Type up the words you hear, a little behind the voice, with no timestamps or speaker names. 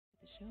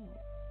show.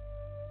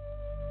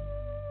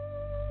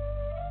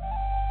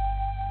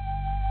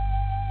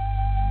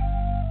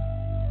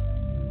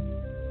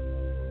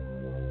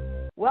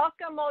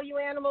 Welcome, all you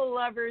animal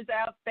lovers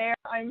out there.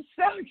 I'm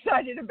so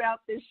excited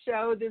about this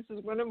show. This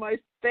is one of my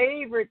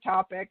favorite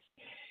topics,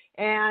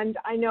 and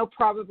I know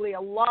probably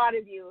a lot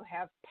of you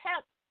have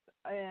pets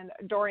and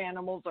adore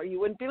animals, or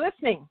you wouldn't be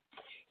listening.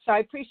 So I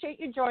appreciate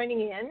you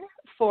joining in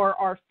for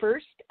our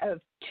first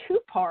of two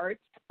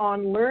parts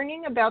on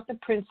learning about the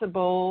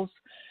principles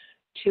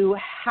to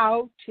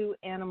how to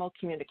animal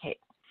communicate.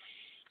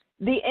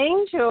 The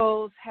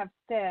angels have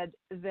said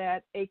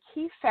that a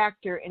key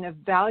factor in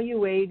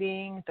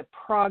evaluating the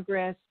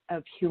progress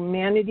of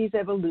humanity's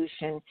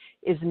evolution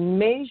is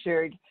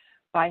measured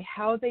by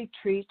how they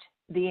treat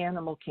the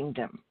animal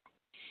kingdom.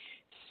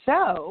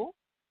 So,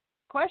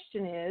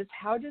 question is,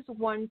 how does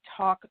one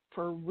talk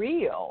for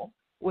real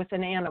with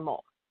an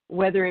animal,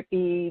 whether it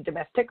be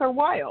domestic or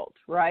wild,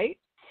 right?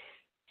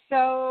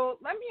 So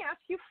let me ask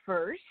you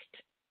first,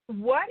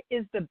 what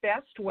is the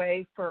best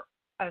way for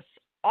us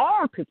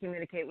all to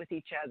communicate with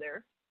each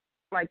other,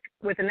 like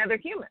with another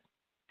human?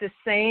 The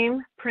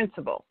same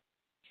principle.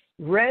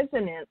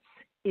 Resonance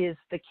is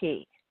the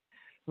key.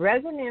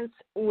 Resonance,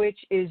 which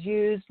is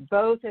used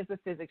both as a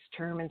physics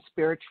term and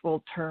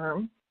spiritual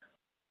term,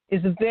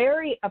 is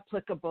very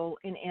applicable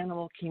in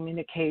animal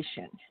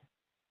communication.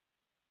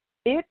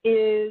 It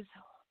is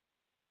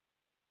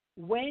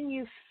when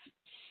you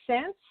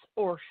sense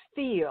or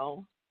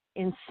feel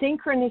in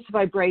synchronous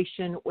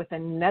vibration with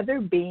another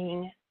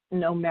being,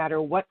 no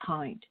matter what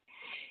kind.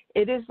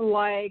 It is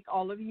like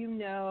all of you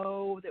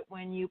know that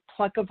when you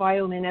pluck a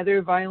violin,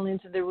 other violins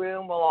in the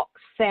room will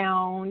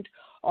sound,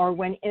 or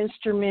when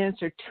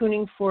instruments or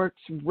tuning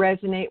forks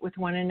resonate with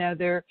one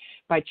another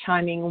by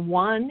chiming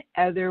one,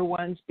 other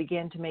ones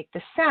begin to make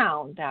the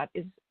sound. That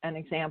is an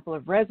example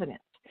of resonance.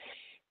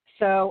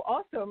 So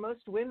also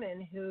most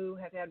women who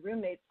have had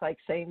roommates, like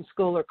say in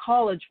school or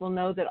college, will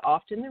know that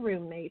often the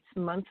roommate's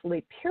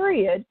monthly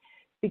period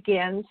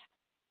begins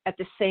at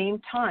the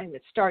same time.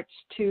 It starts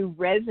to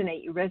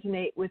resonate. You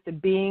resonate with the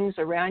beings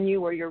around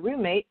you or your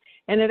roommate,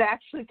 and it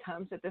actually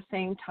comes at the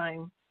same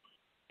time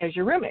as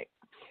your roommate.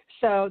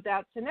 So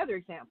that's another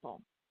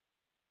example.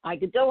 I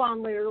could go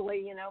on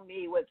literally,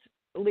 me with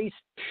at least,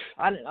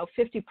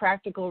 50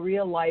 practical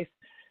real life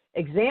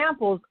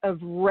examples of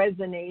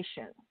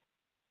resonation.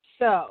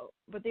 So,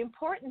 but the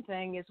important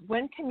thing is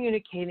when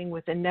communicating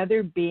with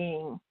another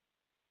being,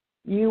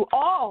 you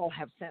all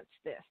have sensed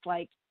this,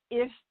 like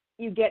if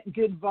you get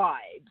good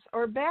vibes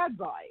or bad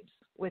vibes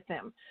with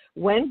them.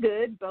 When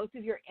good, both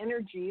of your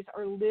energies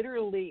are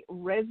literally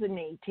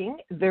resonating,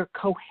 they're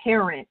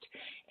coherent,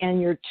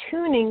 and you're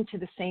tuning to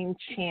the same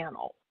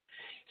channel.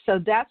 So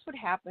that's what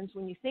happens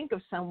when you think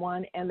of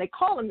someone and they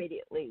call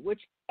immediately,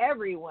 which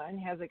everyone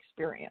has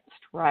experienced,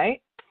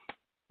 right?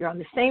 You're on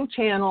the same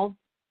channel.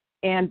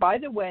 And by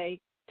the way,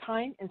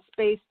 time and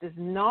space does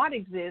not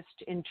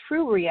exist in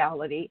true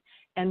reality,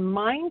 and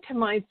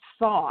mind-to-mind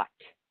thought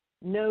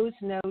knows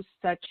no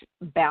such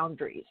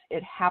boundaries.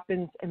 It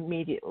happens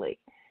immediately,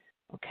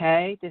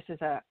 okay? This is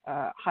a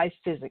high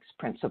physics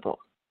principle.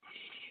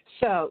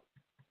 So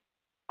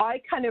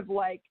I kind of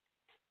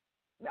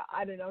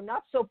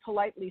not so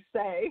politely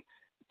say,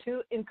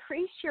 to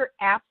increase your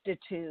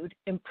aptitude,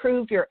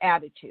 improve your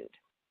attitude.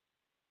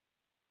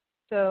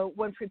 So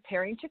when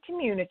preparing to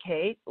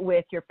communicate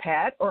with your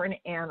pet or an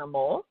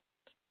animal,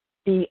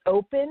 be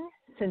open,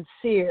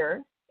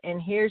 sincere, and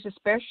here's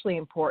especially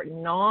important,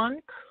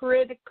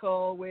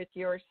 non-critical with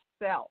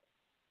yourself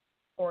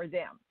or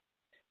them.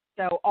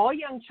 So all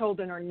young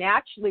children are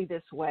naturally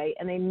this way,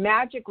 and they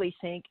magically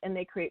think and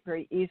they create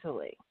very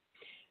easily.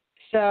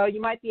 So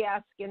you might be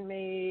asking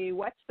me,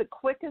 what's the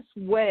quickest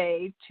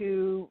way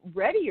to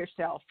ready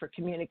yourself for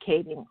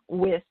communicating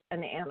with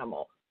an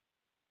animal,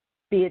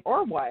 be it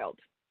or wild?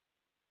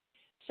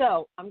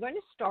 So I'm going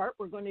to start.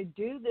 We're going to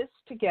do this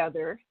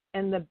together.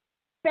 And the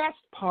best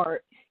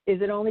part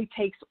is it only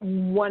takes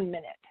 1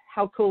 minute.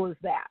 How cool is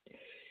that?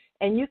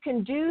 And you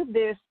can do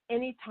this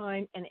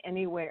anytime and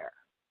anywhere.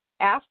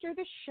 After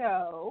the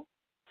show,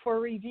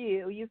 for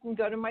review, you can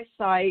go to my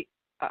site,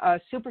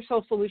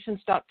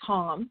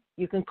 supersoulsolutions.com.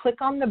 You can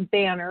click on the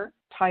banner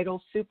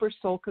titled Super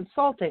Soul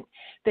Consulting.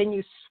 Then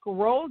you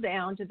scroll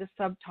down to the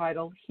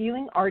subtitle,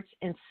 Healing Arts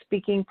and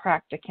Speaking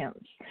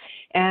Practicums.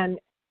 And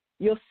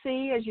you'll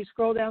see as you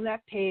scroll down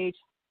that page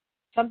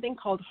something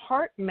called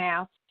Heart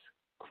Math's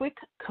Quick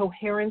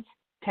Coherence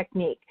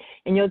Technique.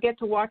 And you'll get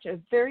to watch a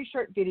very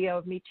short video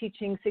of me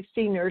teaching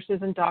 60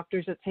 nurses and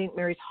doctors at St.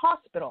 Mary's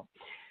Hospital.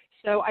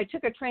 So I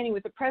took a training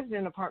with the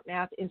president of Heart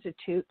Math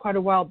Institute quite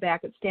a while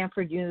back at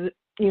Stanford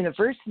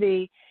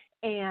University,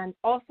 and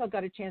also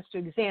got a chance to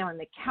examine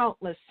the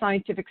countless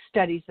scientific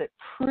studies that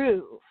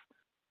prove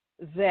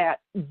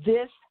that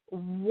this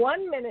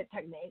 1 minute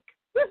technique,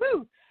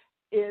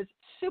 is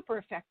super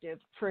effective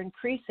for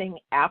increasing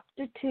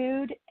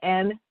aptitude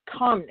and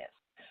calmness,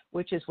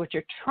 which is what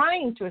you're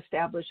trying to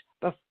establish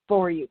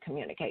before you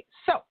communicate.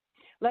 So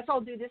let's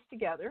all do this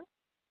together.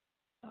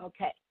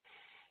 Okay.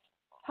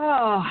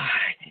 Oh,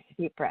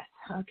 deep breath.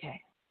 Okay.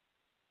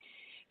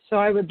 So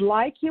I would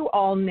like you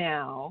all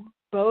now,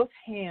 both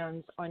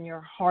hands on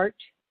your heart,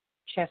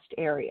 chest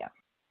area.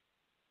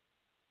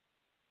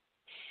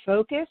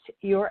 Focus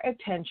your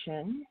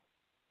attention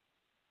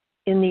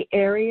in the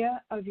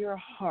area of your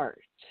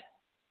heart.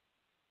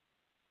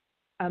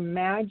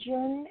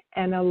 Imagine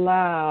and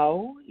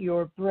allow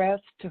your breath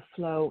to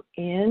flow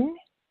in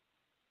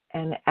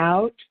and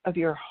out of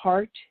your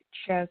heart,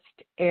 chest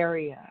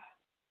area.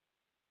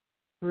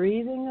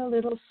 Breathing a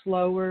little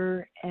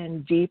slower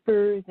and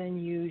deeper than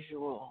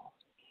usual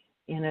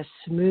in a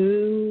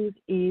smooth,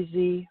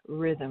 easy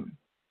rhythm.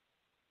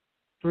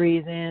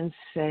 Breathe in,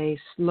 say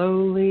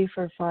slowly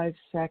for 5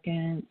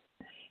 seconds,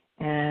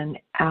 and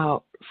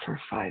out for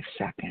 5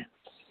 seconds.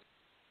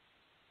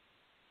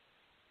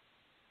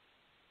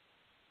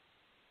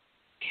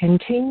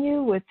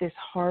 Continue with this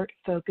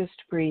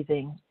heart-focused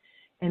breathing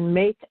and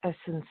make a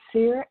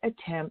sincere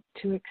attempt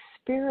to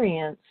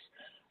experience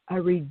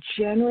a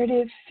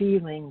regenerative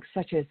feeling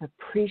such as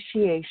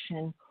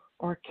appreciation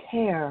or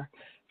care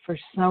for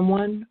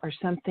someone or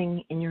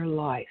something in your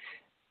life.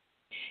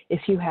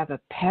 If you have a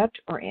pet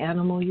or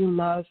animal you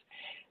love,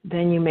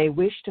 then you may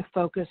wish to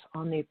focus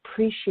on the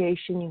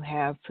appreciation you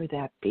have for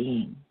that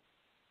being.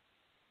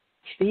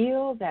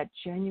 Feel that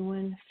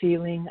genuine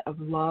feeling of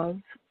love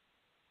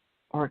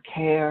or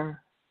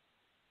care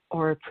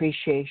or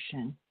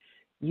appreciation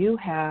you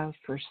have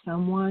for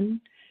someone,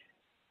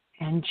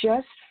 and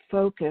just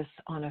focus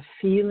on a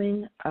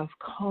feeling of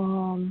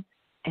calm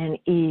and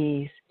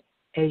ease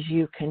as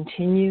you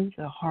continue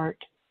the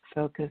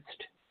heart-focused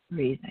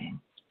breathing.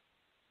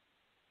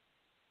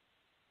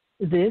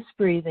 This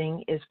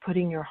breathing is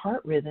putting your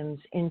heart rhythms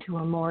into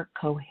a more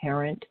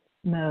coherent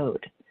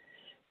mode.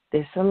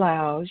 This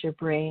allows your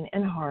brain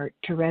and heart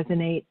to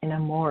resonate in a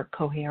more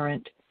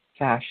coherent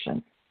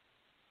fashion.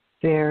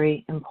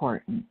 Very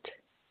important.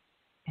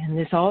 And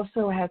this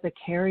also has a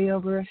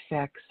carryover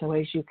effect, so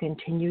as you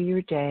continue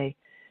your day,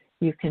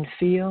 you can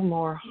feel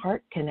more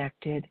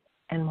heart-connected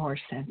and more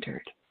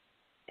centered.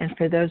 And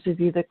for those of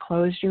you that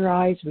closed your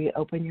eyes,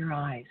 reopen your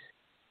eyes.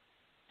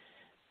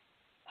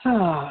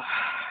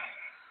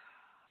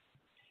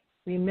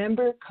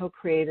 Remember,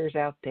 co-creators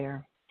out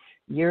there,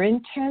 your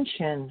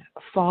intention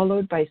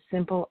followed by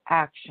simple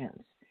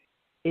actions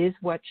is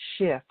what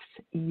shifts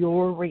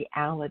your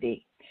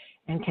reality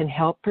and can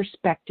help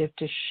perspective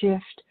to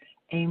shift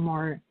a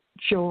more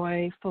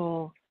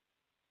joyful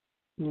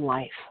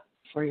life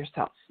for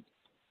yourself.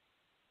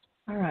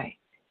 All right.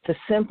 It's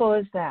as simple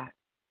as that.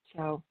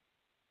 So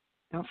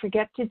don't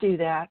forget to do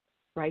that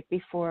right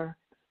before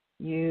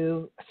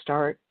you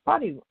start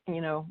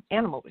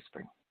animal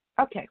whispering.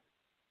 Okay.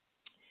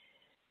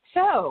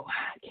 So,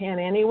 can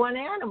anyone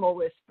animal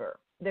whisper?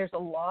 There's a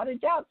lot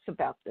of doubts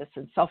about this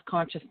and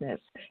self-consciousness.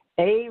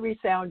 A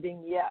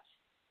resounding yes.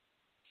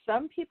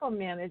 Some people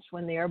manage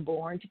when they are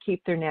born to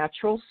keep their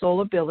natural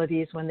soul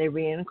abilities when they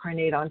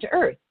reincarnate onto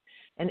Earth,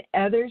 and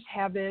others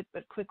have it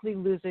but quickly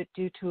lose it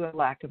due to a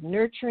lack of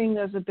nurturing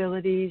those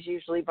abilities,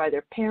 usually by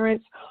their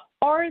parents,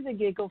 or the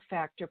giggle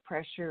factor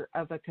pressure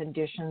of a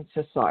conditioned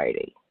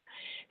society.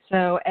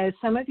 So as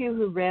some of you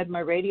who read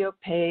my radio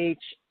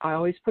page, I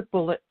always put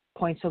bullet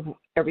points of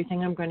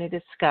everything I'm going to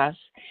discuss,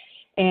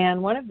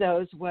 and one of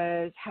those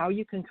was how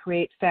you can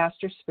create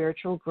faster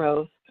spiritual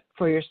growth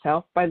for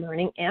yourself by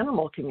learning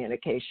animal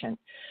communication.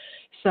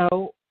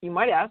 So you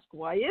might ask,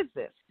 why is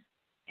this?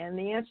 And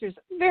the answer is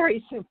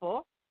very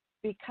simple,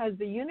 because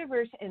the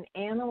universe and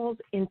animals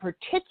in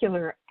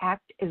particular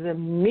act as a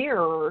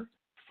mirror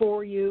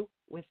for you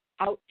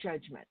without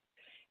judgment.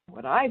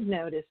 What I've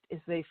noticed is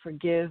they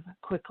forgive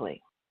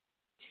quickly.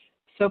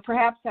 So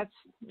perhaps that's,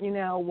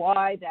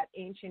 why that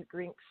ancient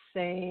Greek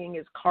saying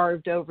is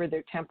carved over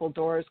their temple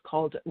doors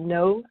called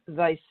know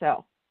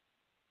thyself.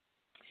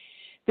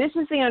 This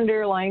is the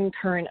underlying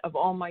current of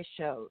all my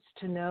shows,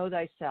 to know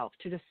thyself,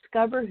 to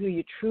discover who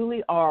you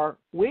truly are,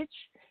 which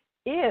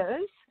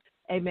is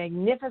a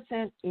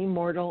magnificent,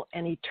 immortal,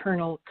 and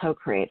eternal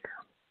co-creator.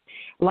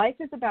 Life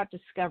is about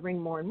discovering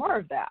more and more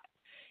of that,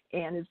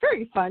 and it's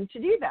very fun to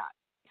do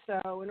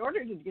that. So in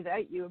order to do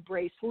that, you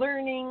embrace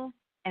learning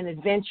and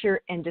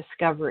adventure and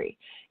discovery.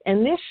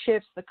 And this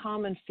shifts the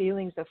common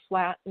feelings of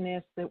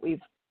flatness that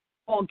we've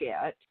all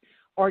get,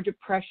 or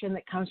depression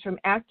that comes from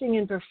acting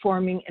and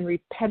performing in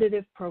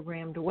repetitive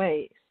programmed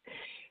ways.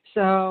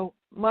 So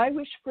my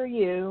wish for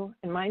you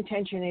and my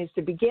intention is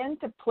to begin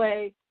to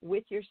play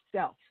with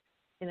yourself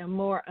in a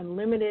more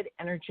unlimited,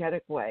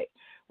 energetic way,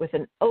 with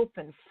an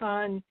open,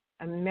 fun,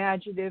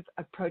 imaginative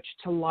approach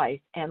to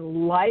life.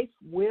 And life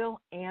will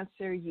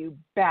answer you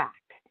back.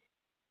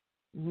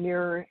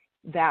 Mirror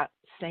that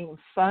same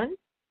fun.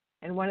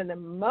 And one of the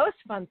most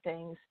fun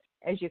things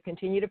as you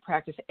continue to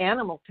practice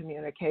animal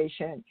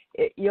communication,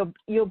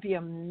 you'll be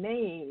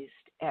amazed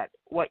at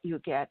what you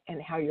get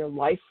and how your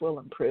life will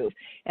improve,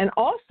 and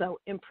also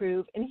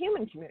improve in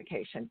human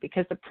communication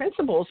because the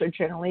principles are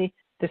generally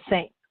the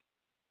same.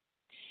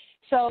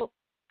 So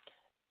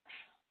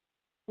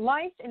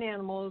life and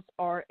animals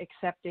are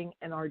accepting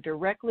and are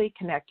directly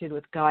connected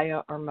with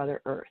Gaia or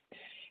Mother Earth.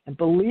 And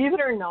believe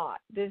it or not,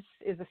 this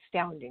is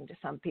astounding to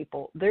some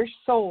people. Their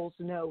souls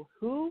know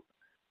who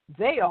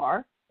they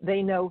are,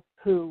 they know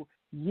who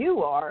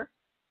you are,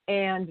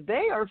 and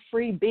they are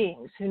free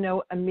beings who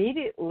know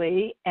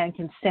immediately and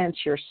can sense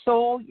your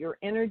soul, your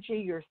energy,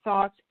 your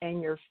thoughts,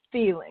 and your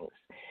feelings.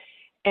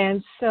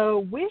 And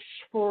so wish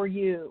for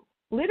you.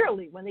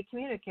 Literally, when they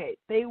communicate,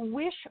 they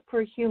wish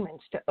for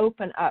humans to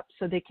open up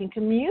so they can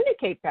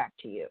communicate back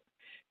to you,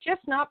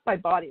 just not by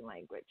body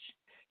language.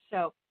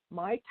 So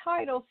my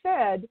title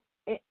said,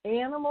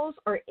 animals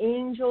are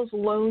angels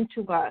loaned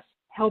to us,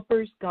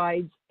 helpers,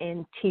 guides,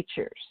 and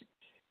teachers.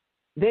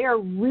 They are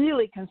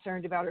really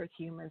concerned about Earth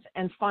humans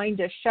and find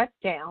us shut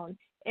down,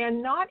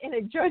 and not in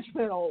a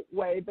judgmental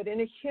way, but in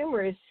a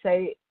humorous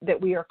say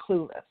that we are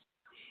clueless.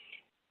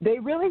 They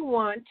really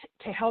want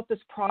to help us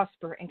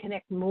prosper and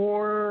connect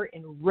more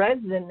in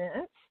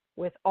resonance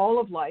with all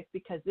of life,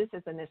 because this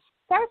is a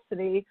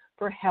necessity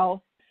for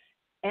health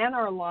and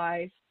our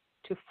lives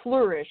to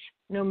flourish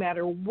no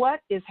matter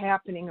what is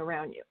happening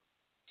around you.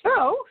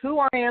 So, who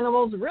are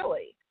animals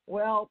really?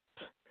 Well,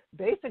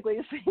 basically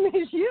the same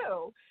as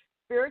you.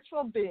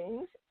 Spiritual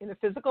beings in a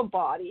physical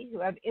body who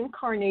have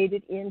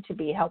incarnated in to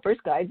be helpers,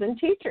 guides, and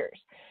teachers.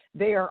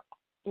 They are,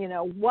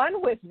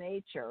 one with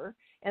nature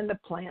and the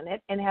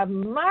planet, and have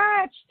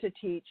much to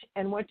teach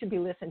and want to be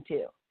listened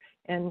to.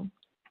 And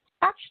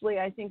actually,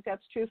 I think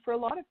that's true for a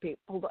lot of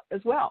people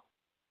as well.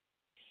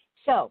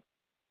 So,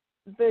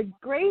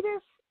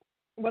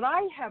 what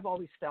I have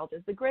always felt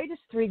is the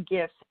greatest three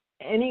gifts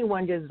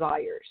anyone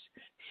desires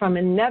from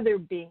another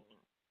being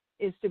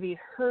is to be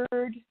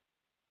heard,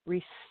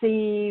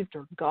 received,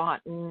 or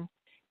gotten,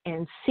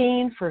 and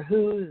seen for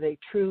who they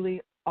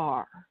truly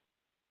are.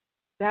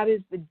 That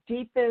is the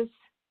deepest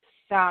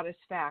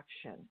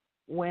satisfaction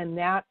when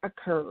that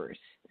occurs.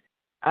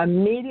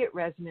 Immediate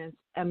resonance,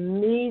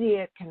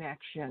 immediate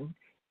connection,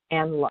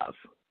 and love.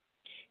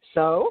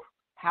 So,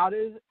 how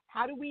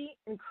do we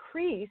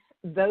increase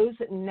those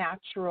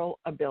natural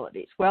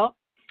abilities? Well,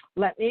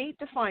 let me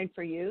define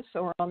for you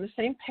so we're on the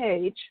same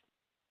page.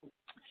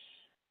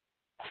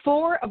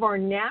 4 of our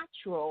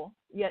natural,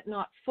 yet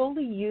not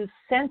fully used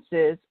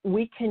senses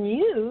we can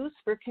use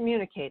for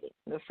communicating.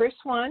 The first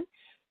one,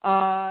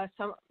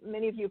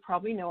 many of you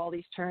probably know all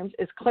these terms,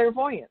 is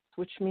clairvoyance,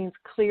 which means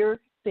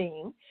clear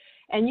seeing,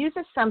 and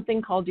uses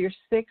something called your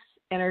 6th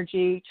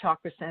energy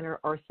chakra center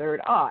or third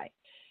eye.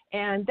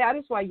 And that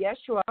is why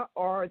Yeshua,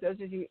 or those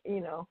of you,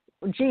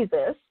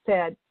 Jesus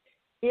said,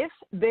 if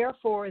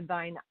therefore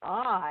thine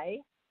eye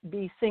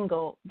be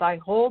single, thy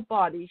whole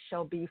body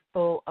shall be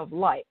full of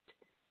light.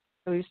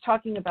 So he's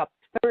talking about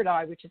the third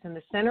eye, which is in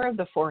the center of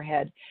the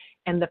forehead,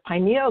 and the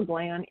pineal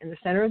gland in the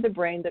center of the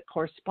brain that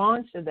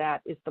corresponds to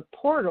that is the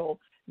portal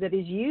that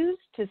is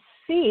used to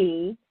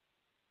see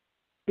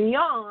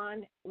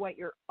beyond what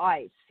your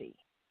eyes see.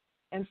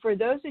 And for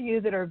those of you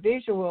that are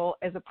visual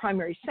as a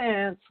primary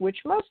sense, which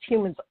most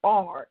humans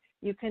are,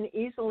 you can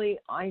easily,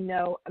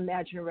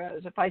 imagine a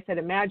rose. If I said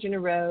imagine a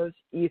rose,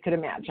 you could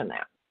imagine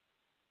that.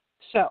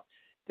 So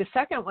the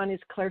second one is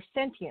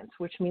clairsentience,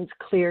 which means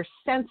clear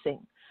sensing.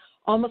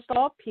 Almost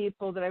all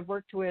people that I've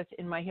worked with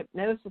in my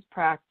hypnosis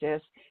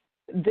practice,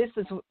 this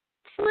is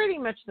pretty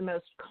much the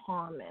most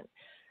common.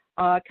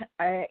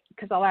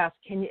 Because I'll ask,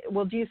 do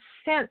you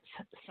sense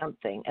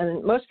something?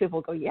 And most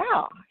people go, yeah,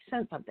 I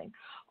sense something.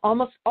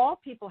 Almost all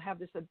people have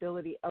this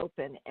ability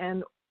open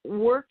and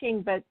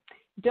working, but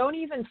don't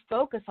even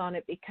focus on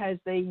it because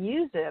they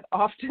use it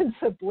often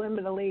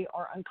subliminally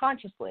or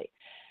unconsciously.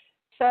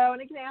 So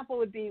an example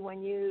would be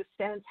when you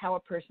sense how a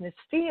person is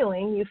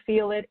feeling, you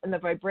feel it in the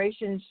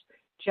vibrations,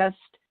 just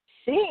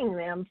seeing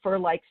them for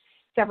like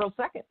several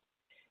seconds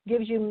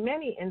gives you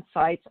many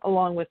insights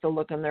along with the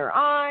look in their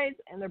eyes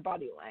and their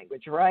body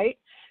language, right?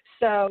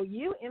 So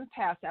you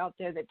empaths out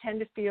there that tend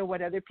to feel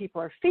what other people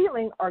are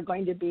feeling are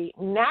going to be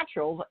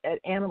natural at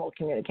animal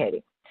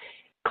communicating.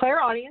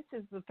 Clairaudience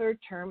is the third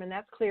term, and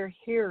that's clear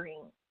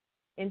hearing.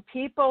 In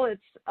people,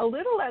 it's a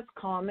little less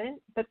common,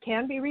 but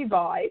can be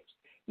revived.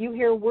 You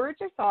hear words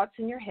or thoughts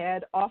in your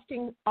head,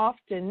 often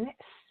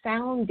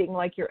sounding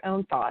like your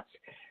own thoughts,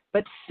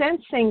 but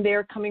sensing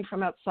they're coming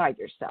from outside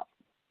yourself.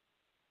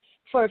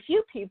 For a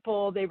few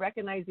people, they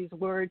recognize these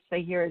words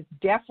they hear as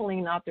definitely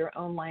not their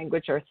own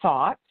language or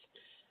thoughts.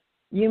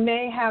 You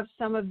may have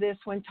some of this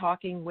when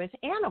talking with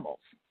animals.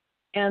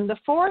 And the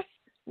fourth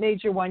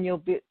major one you'll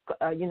be,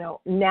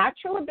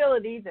 natural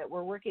ability that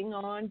we're working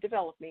on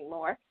developing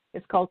more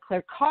is called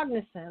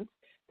claircognizance.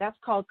 That's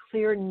called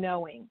clear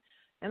knowing.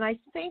 And I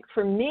think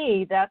for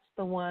me, that's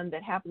the one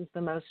that happens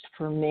the most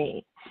for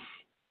me.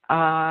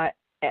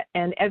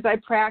 And as I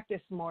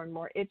practice more and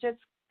more, it just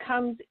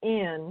comes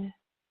in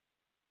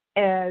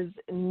as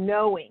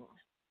knowing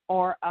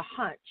or a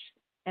hunch.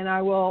 And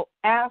I will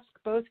ask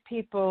both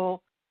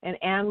people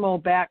and animal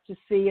back to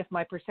see if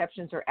my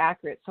perceptions are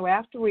accurate. So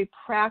after we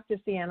practice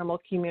the animal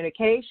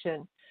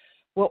communication,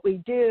 what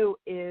we do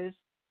is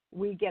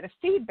we get a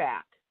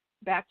feedback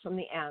back from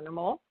the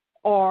animal,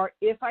 or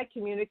if I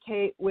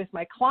communicate with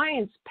my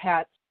clients'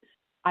 pets,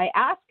 I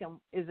ask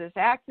them, is this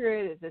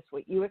accurate? Is this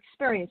what you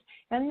experience?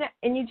 And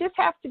you just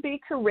have to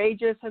be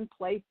courageous and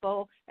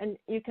playful, and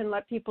you can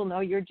let people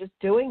know you're just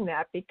doing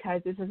that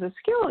because this is a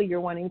skill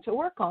you're wanting to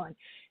work on.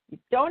 You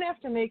don't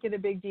have to make it a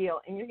big deal,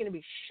 and you're going to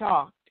be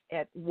shocked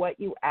at what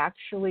you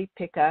actually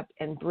pick up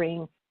and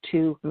bring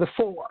to the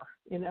fore,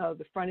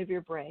 the front of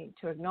your brain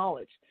to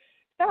acknowledge.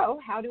 So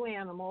how do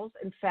animals,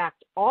 in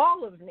fact,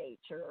 all of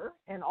nature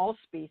and all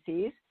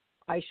species,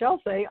 I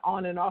shall say,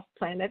 on and off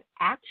planet,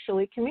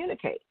 actually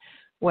communicate?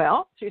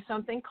 Well, through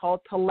something called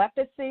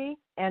telepathy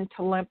and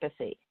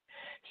telepathy.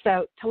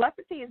 So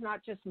telepathy is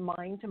not just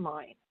mind to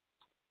mind.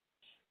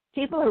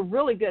 People are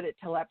really good at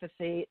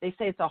telepathy. They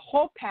say it's a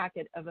whole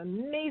packet of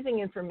amazing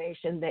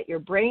information that your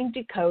brain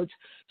decodes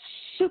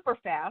super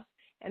fast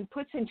and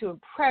puts into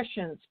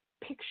impressions,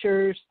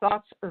 pictures,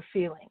 thoughts, or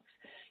feelings.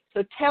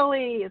 So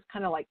tele is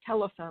kind of like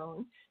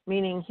telephone,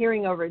 meaning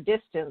hearing over a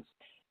distance.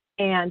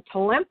 And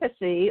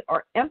telepathy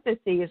or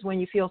empathy is when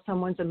you feel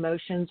someone's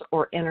emotions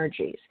or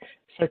energies.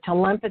 So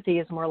telepathy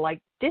is more like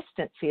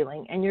distant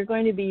feeling, and you're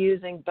going to be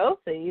using both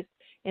these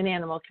in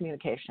animal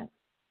communication.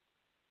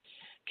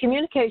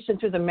 Communication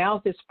through the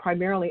mouth is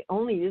primarily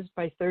only used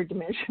by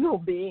third-dimensional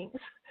beings.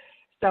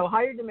 So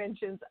higher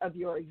dimensions of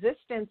your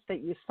existence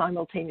that you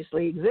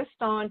simultaneously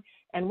exist on,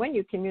 and when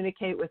you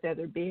communicate with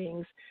other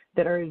beings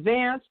that are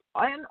advanced,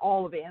 and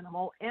all of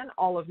animal and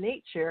all of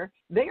nature,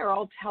 they are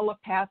all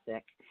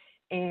telepathic.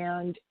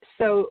 And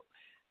so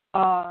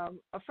a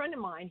friend of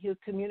mine who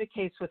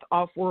communicates with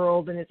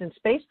off-world and is in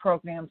space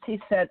programs, he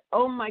said,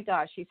 oh my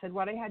gosh, he said,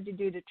 what I had to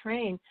do to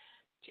train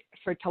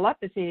for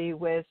telepathy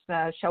with,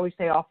 shall we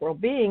say,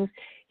 off-world beings,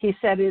 he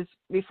said, is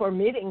before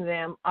meeting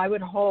them, I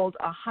would hold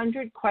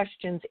 100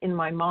 questions in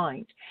my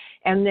mind.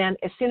 And then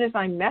as soon as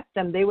I met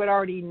them, they would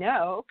already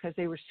know, because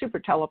they were super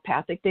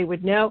telepathic, they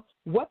would know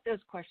what those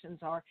questions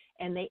are,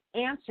 and they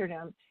answered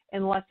them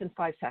in less than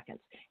 5 seconds.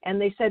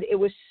 And they said it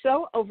was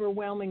so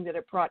overwhelming that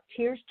it brought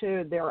tears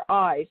to their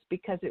eyes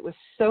because it was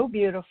so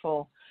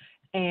beautiful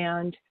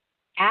and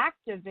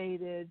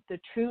activated the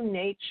true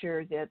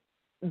nature that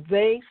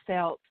they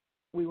felt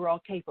we were all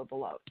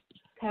capable of.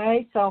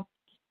 Okay, so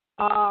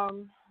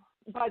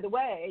by the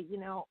way,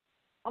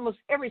 almost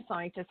every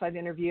scientist I've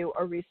interviewed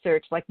or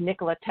researched, like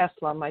Nikola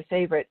Tesla, my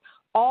favorite,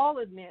 all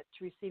admit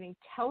to receiving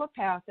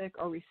telepathic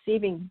or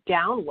receiving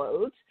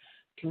downloads,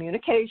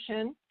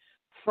 communication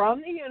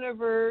from the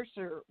universe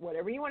or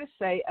whatever you want to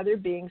say, other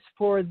beings,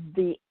 for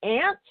the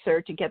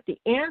answer, to get the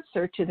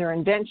answer to their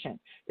invention.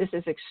 This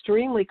is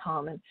extremely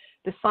common.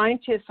 The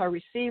scientists are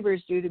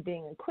receivers due to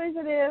being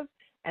inquisitive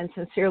and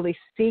sincerely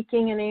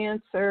seeking an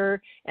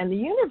answer, and the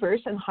universe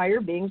and higher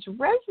beings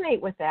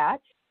resonate with that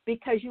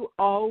because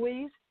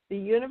the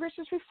universe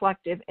is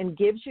reflective and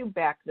gives you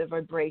back the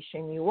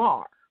vibration you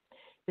are.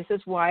 This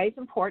is why it's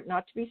important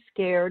not to be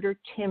scared or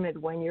timid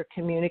when you're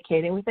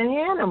communicating with any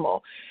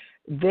animal.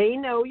 They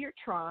know you're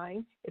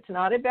trying. It's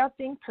not about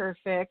being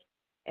perfect,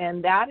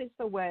 and that is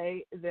the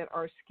way that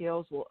our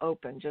skills will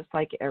open, just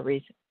like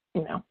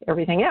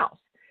everything else.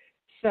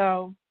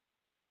 So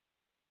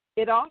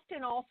it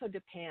often also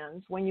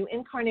depends when you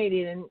incarnate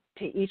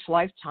into each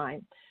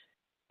lifetime.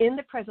 In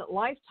the present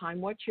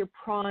lifetime, what's your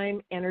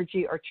prime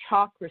energy or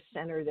chakra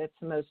center that's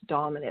the most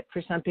dominant?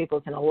 For some people,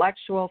 it's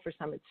intellectual. For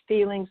some, it's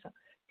feelings.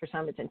 For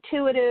some, it's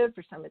intuitive.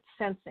 For some, it's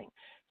sensing.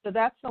 So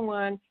that's the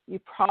one you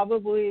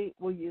probably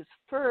will use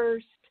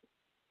first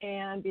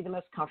and be the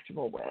most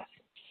comfortable with.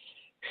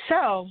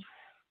 So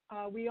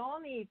we all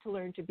need to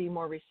learn to be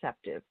more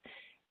receptive.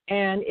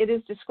 And it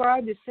is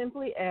described as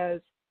simply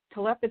as,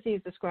 telepathy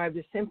is described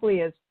as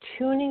simply as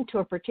tuning to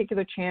a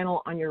particular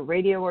channel on your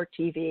radio or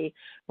TV,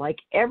 like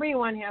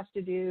everyone has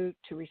to do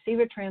to receive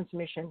a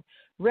transmission,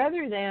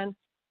 rather than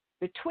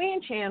between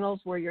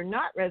channels where you're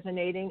not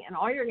resonating and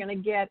all you're going to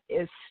get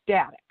is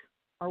static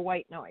or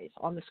white noise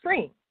on the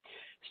screen.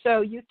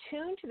 So you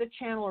tune to the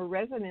channel or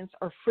resonance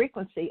or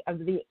frequency of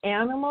the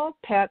animal,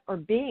 pet, or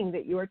being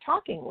that you are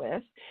talking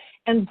with,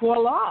 and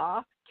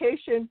voila,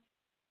 communication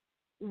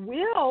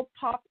will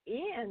pop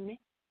in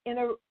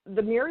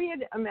the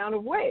myriad amount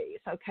of ways,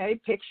 okay?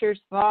 Pictures,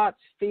 thoughts,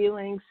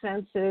 feelings,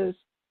 senses,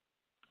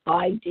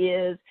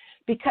 ideas,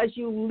 because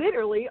you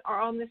literally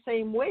are on the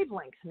same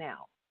wavelength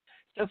now.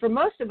 So for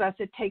most of us,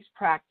 it takes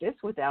practice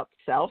without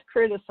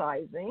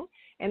self-criticizing,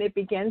 and it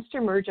begins to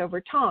emerge over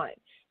time.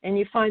 And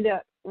you find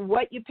out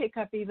what you pick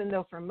up, even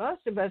though for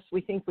most of us,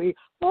 we think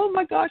oh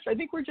my gosh, I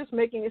think we're just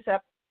making this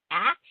up.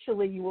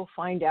 Actually, you will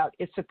find out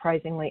it's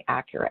surprisingly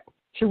accurate.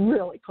 It's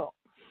really cool.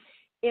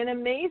 In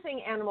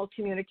Amazing Animal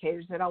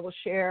Communicators that I will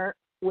share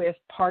with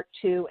part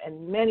 2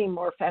 and many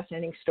more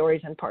fascinating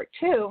stories in part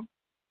 2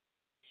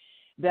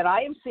 that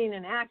I have seen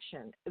in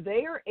action,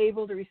 they are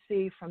able to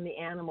receive from the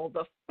animal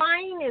the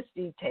finest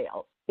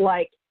details,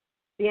 like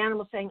the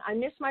animal saying, I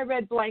miss my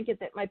red blanket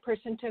that my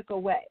person took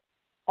away,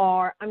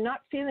 or I'm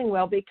not feeling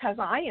well because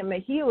I am a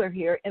healer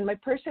here and my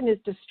person is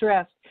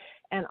distressed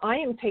and I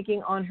am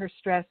taking on her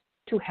stress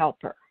to help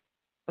her.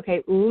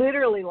 Okay,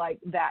 literally like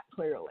that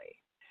clearly.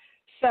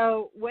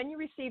 So when you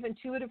receive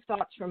intuitive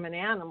thoughts from an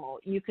animal,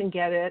 you can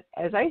get it,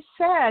 as I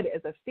said,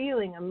 as a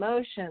feeling,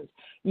 emotions.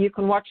 You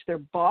can watch their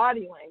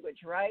body language,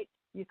 right?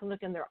 You can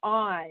look in their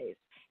eyes,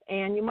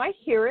 and you might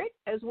hear it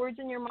as words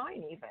in your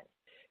mind even.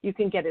 You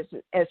can get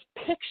as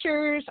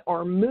pictures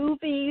or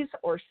movies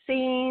or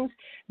scenes.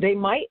 The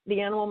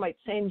animal might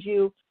send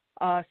you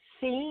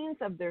scenes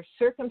of their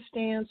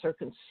circumstance or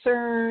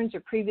concerns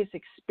or previous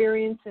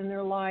experience in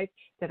their life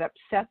that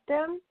upset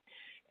them.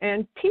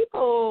 And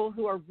people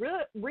who are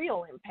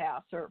real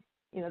empaths, or,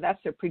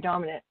 that's their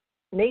predominant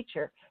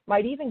nature,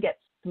 might even get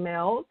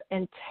smells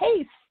and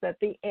tastes that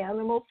the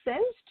animal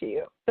sends to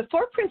you. The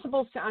 4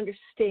 principles to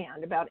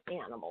understand about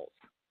animals.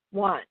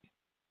 1,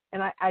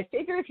 and I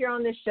figure if you're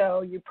on this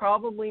show, you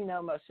probably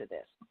know most of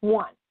this.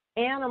 1,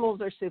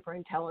 animals are super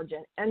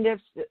intelligent. End of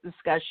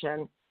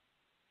discussion.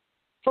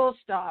 Full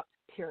stop,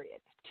 period.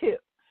 2,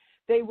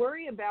 they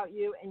worry about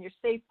you and your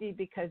safety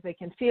because they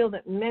can feel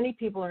that many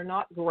people are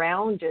not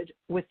grounded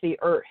with the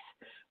earth.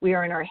 We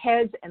are in our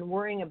heads and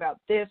worrying about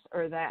this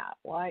or that.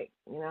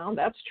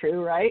 That's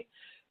true, right?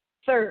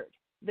 3rd,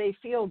 they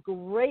feel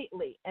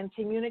greatly and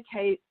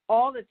communicate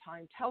all the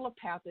time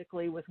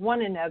telepathically with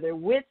one another,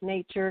 with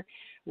nature,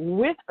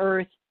 with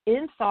earth,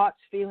 in thoughts,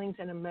 feelings,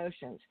 and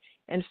emotions.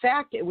 In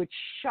fact, it would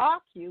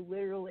shock you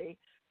literally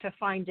to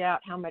find out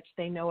how much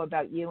they know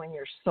about you and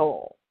your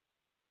soul.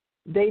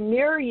 They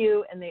mirror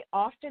you, and they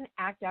often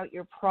act out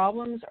your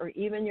problems or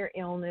even your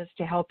illness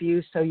to help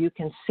you so you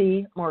can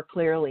see more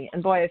clearly.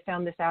 And boy, I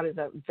found this out as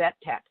a vet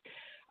tech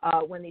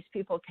when these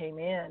people came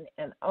in,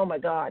 and oh my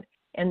God,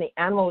 and the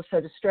animal was so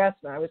distressed,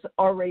 and I was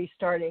already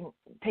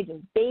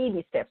taking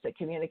baby steps at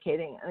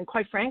communicating. And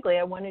quite frankly,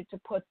 I wanted to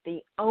put the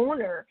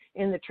owner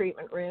in the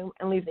treatment room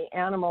and leave the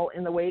animal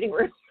in the waiting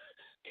room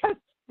because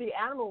the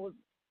animal was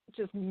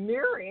just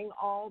mirroring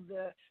all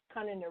the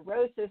kind of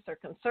neurosis or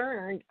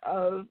concern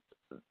of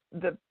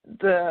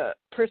the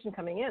person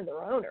coming in,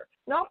 their owner.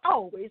 Not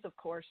always, of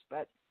course,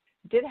 but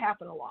did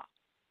happen a lot.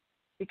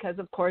 Because,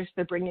 of course,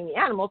 they're bringing the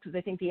animal because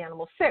they think the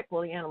animal's sick.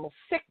 Well, the animal's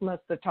sick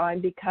most of the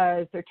time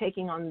because they're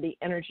taking on the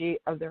energy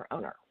of their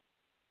owner.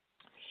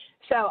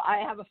 So I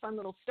have a fun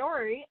little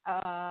story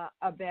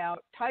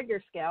about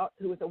Tiger Scout,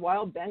 who was a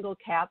wild Bengal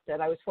cat that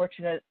I was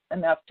fortunate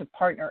enough to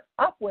partner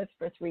up with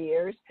for 3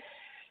 years.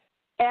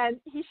 And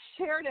he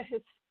shared a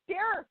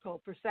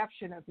hysterical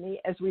perception of me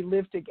as we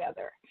lived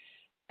together.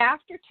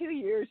 After 2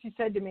 years, he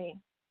said to me,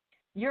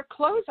 "Your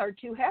clothes are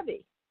too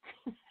heavy."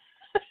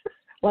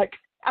 Like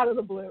out of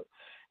the blue.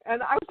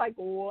 And I was like,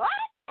 what?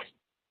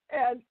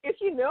 And if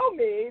you know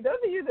me, those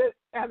of you that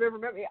have ever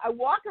met me, I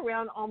walk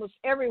around almost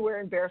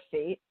everywhere in bare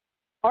feet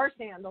or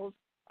sandals.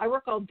 I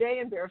work all day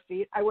in bare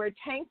feet. I wear a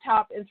tank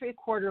top and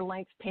 3/4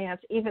 length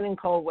pants, even in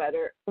cold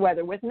weather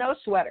with no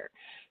sweater.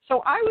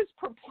 So I was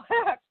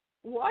perplexed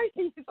why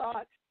he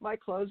thought my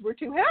clothes were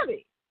too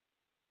heavy.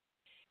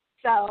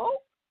 So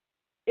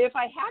if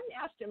I hadn't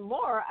asked him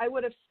more, I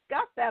would have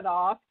scuffed that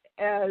off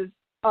as,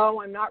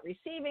 oh, I'm not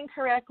receiving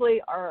correctly,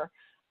 or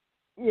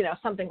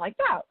something like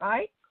that,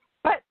 right?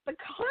 But the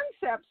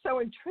concept so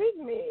intrigued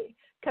me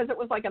because it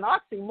was like an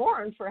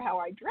oxymoron for how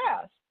I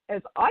dressed,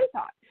 as I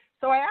thought.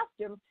 So I asked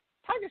him,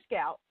 Tiger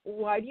Scout,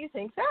 why do you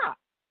think that?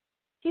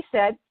 He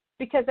said,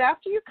 because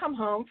after you come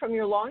home from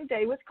your long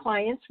day with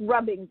clients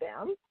rubbing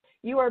them,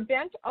 you are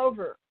bent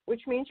over,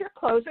 which means your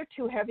clothes are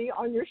too heavy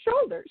on your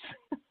shoulders.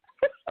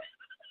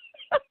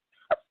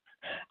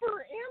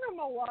 For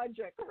animal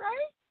logic,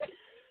 right?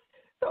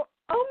 So,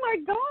 oh my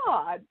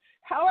God,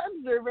 how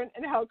observant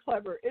and how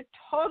clever. It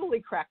totally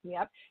cracked me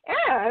up.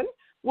 And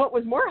what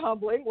was more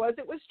humbling was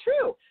it was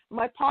true.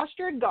 My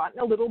posture had gotten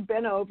a little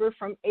bent over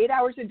from 8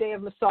 hours a day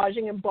of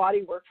massaging and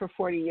body work for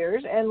 40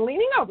 years and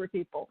leaning over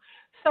people.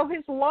 So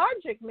his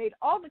logic made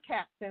all the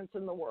cat sense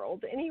in the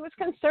world, and he was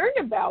concerned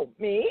about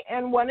me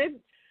and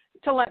wanted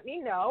to let me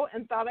know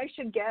and thought I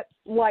should get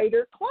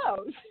lighter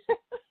clothes.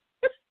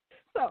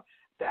 So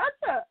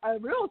that's a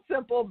real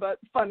simple but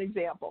fun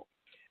example.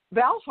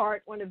 Val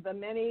Hart, one of the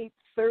many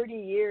 30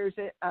 years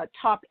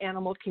top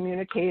animal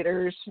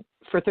communicators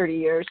for 30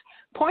 years,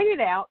 pointed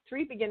out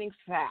 3 beginning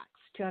facts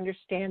to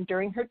understand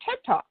during her TED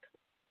Talk.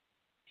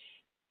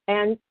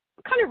 And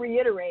kind of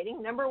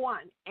reiterating, number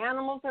 1,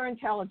 animals are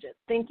intelligent,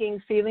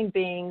 thinking, feeling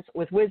beings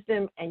with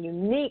wisdom and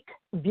unique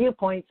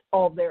viewpoints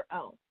all of their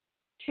own.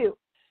 2,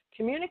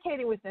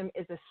 communicating with them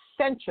is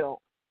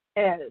essential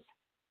as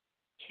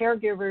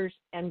caregivers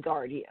and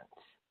guardians.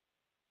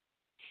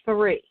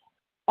 3,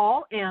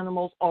 all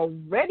animals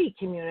already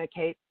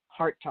communicate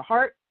heart to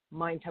heart,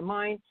 mind to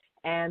mind,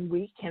 and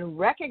we can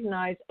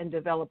recognize and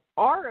develop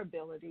our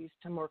abilities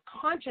to more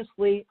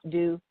consciously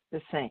do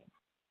the same.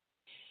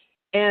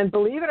 And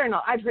believe it or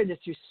not, I've heard this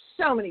through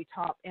so many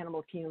top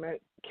animal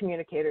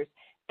communicators.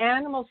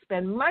 Animals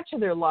spend much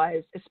of their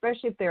lives,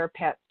 especially if they're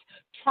pets,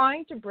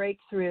 trying to break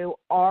through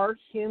our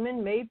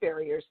human-made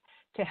barriers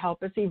to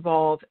help us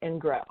evolve and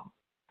grow.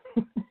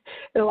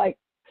 It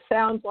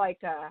sounds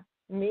like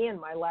me and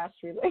my last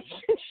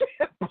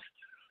relationship.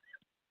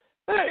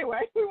 But anyway,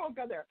 we won't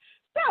go there.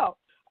 So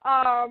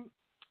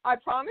I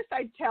promised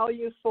I'd tell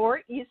you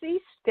 4 easy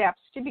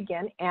steps to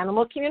begin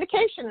animal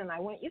communication, and I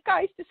want you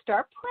guys to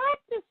start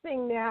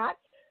practicing that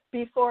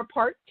before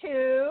part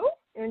 2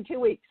 in 2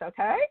 weeks,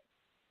 okay?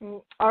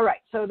 All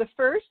right, so the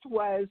first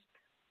was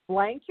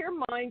blank your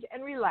mind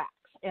and relax,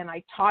 and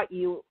I taught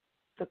you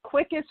the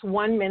quickest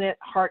 1-minute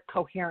heart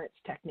coherence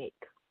technique,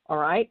 all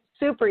right?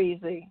 Super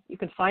easy. You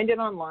can find it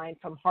online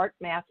from Heart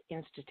Math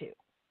Institute.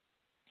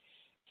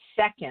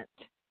 Second,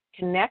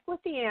 connect with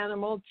the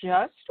animal,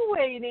 just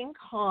waiting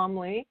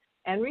calmly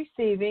and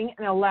receiving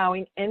and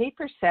allowing any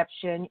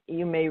perception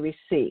you may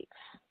receive.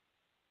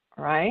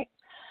 All right?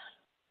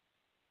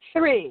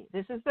 3,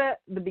 this is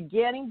the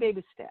beginning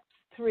baby steps.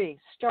 3,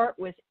 start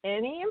with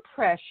any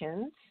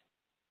impressions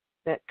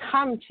that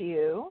come to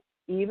you,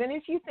 even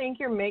if you think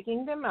you're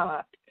making them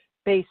up,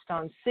 based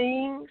on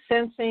seeing,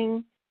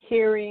 sensing,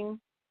 hearing,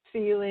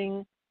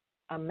 feeling,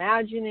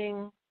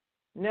 imagining,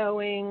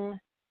 knowing,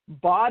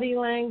 body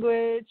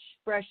language,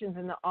 expressions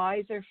in the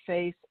eyes or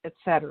face,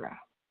 etc.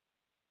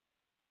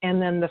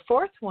 And then the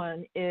 4th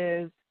one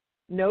is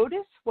notice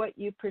what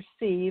you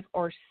perceive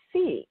or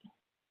see.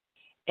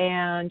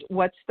 And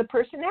what's the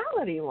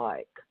personality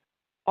like?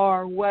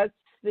 Or what's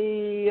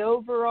the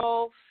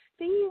overall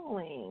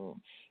feeling?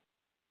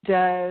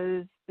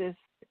 Does this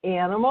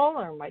animal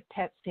or my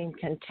pet seem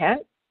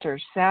content or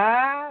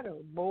sad or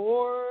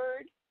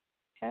bored?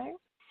 Okay.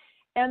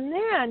 And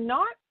then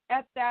not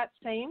at that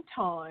same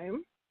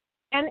time,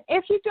 and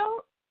if you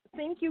don't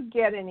think you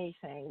get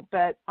anything,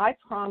 but I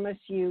promise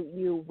you,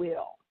 you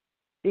will,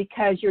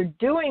 because you're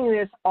doing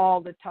this all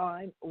the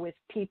time with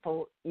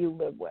people you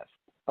live with,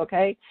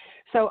 okay?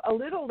 So a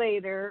little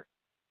later,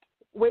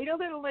 wait a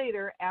little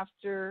later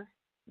after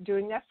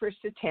doing that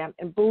first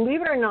attempt, and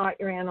believe it or not,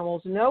 your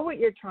animals know what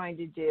you're trying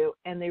to do,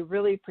 and they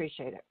really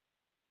appreciate it.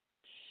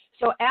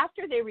 So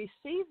after they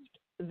received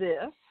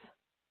this,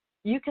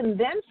 you can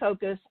then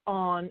focus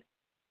on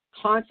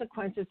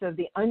consequences of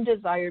the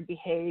undesired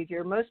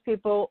behavior. Most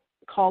people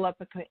call up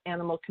an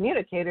animal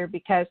communicator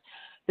because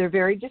they're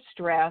very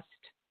distressed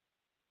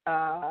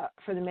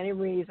for the many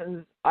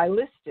reasons I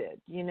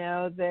listed. You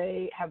know,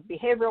 they have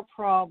behavioral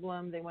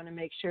problem. They want to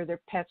make sure their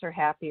pets are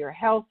happy or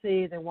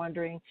healthy. They're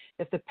wondering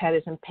if the pet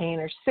is in pain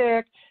or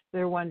sick.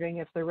 They're wondering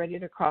if they're ready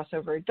to cross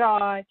over or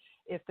die.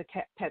 If the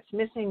pet's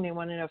missing, they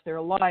want to know if they're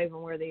alive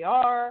and where they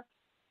are.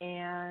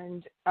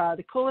 And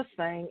the coolest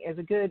thing is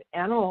a good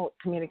animal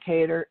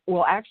communicator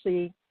will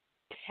actually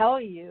tell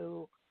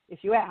you,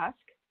 if you ask,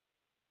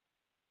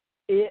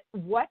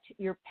 what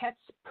your pet's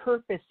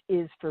purpose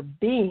is for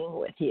being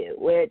with you,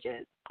 which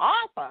is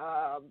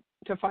awesome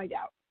to find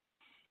out.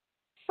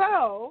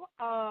 So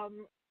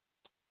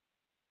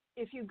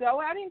if you go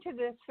out into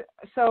this,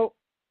 so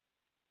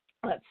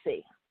let's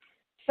see.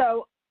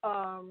 So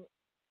a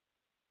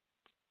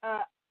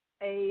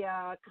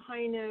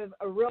kind of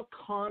a real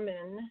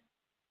common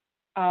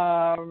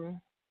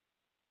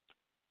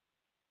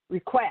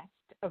request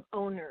of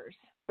owners,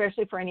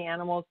 especially for any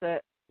animals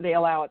that they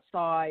allow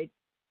outside,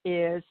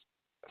 is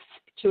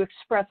to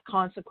express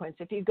consequence.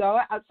 If you go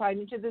outside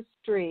into the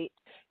street,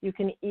 you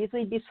can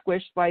easily be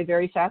squished by a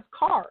very fast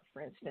car,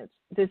 for instance.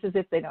 This is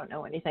if they don't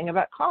know anything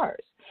about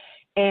cars.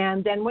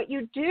 And then what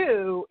you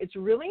do, it's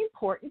really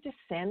important to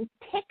send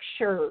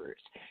pictures.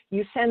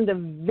 You send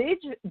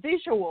the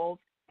visuals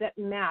that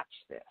match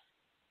this.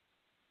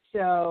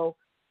 So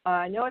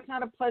I know it's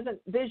not a pleasant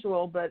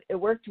visual, but it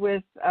worked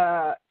with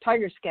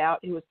Tiger Scout,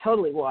 who was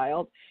totally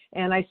wild.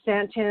 And I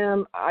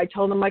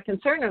told him my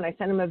concern, and I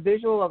sent him a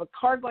visual of a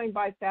car going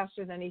by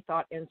faster than he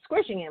thought and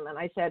squishing him. And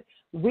I said,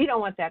 we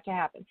don't want that to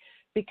happen.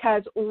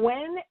 Because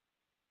when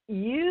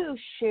you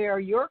share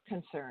your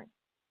concern,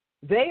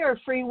 they are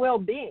free will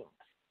beings,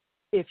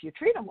 if you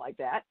treat them like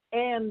that,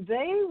 and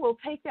they will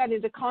take that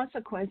into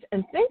consequence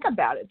and think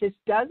about it. This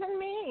doesn't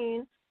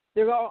mean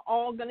they're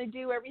all going to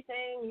do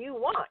everything you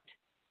want,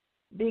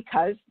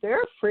 because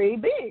they're free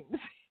beings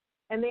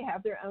and they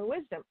have their own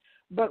wisdom.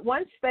 But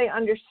once they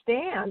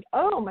understand,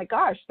 oh my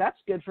gosh, that's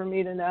good for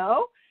me to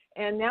know,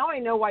 and now I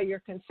know why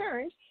you're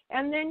concerned,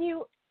 and then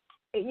you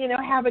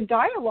have a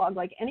dialogue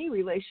like any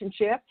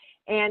relationship,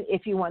 and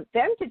if you want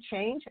them to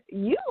change,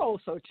 you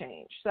also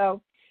change.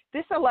 So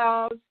this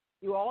allows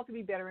you all to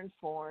be better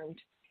informed,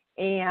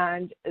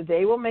 and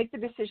they will make the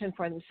decision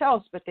for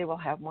themselves, but they will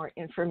have more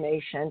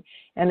information.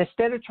 And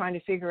instead of trying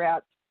to figure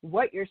out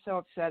what you're so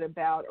upset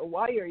about or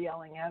why you're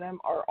yelling at them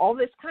or all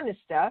this kind of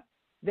stuff,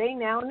 they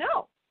now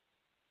know.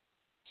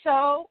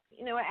 So,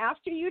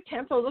 after you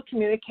attempt a little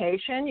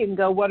communication, you can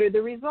go, what are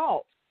the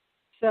results?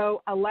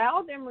 So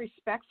allow them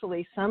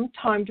respectfully some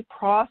time to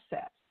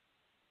process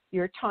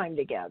your time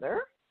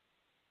together,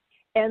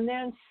 and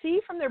then see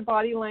from their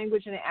body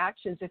language and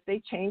actions if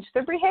they change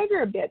their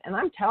behavior a bit. And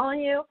I'm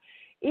telling you,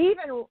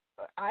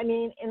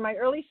 in my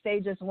early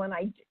stages when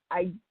I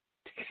did,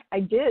 I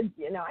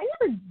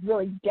never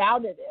really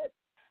doubted it.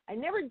 I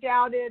never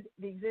doubted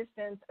the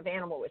existence of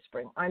animal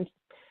whispering. I'm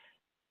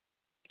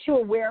too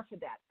aware for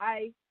that.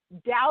 I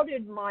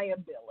doubted my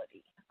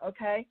ability,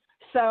 okay?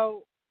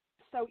 So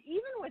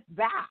even with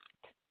that,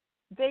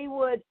 they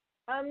would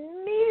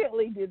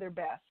immediately do their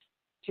best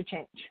to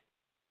change.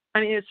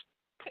 I mean,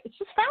 it's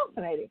just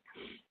fascinating.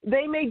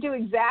 They may do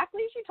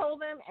exactly as you told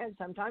them, and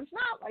sometimes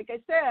not, like I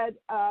said,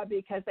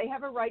 because they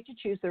have a right to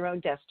choose their own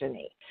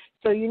destiny.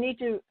 So you need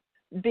to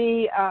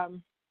be,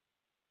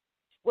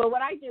 well,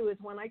 what I do is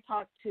when I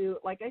talk to,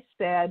 like I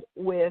said,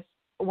 with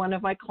one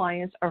of my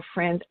clients or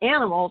friends'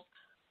 animals,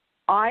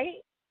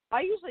 I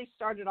usually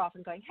start it off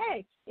and going,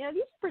 hey, you know,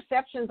 these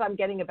perceptions I'm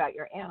getting about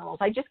your animals,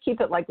 I just keep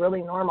it like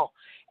really normal.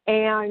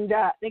 And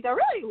they go,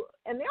 really?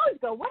 And they always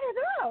go, what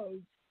are those?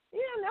 You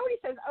know, nobody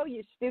says, oh,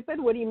 you stupid.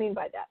 What do you mean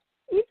by that?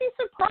 You'd be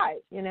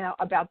surprised, you know,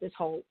 about this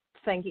whole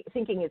thinking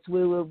it's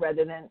woo-woo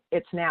rather than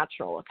it's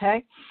natural,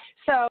 okay?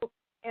 So,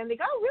 and they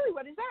go, oh, really,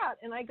 what is that?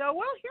 And I go,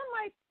 well, here are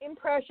my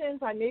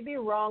impressions. I may be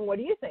wrong. What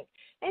do you think?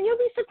 And you'll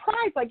be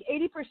surprised, like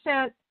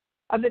 80%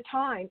 of the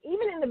time,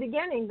 even in the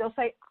beginning, they'll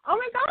say, oh,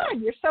 my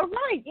God, you're so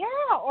right.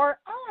 Yeah. Or,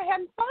 oh, I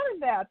hadn't thought of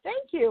that.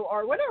 Thank you.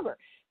 Or whatever.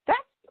 That's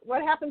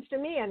what happens to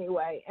me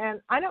anyway. And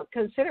I don't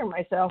consider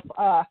myself,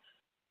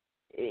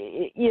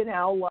 you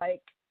know,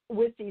 like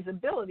with these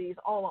abilities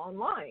all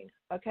online,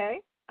 okay?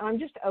 I'm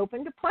just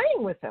open to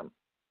playing with them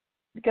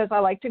because I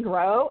like to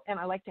grow and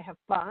I like to have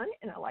fun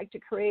and I like to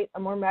create a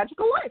more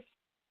magical life.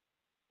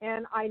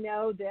 And I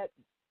know that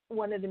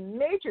one of the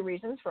major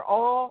reasons for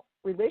all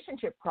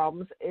relationship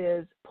problems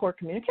is poor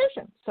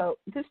communication. So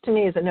this to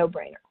me is a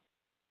no-brainer.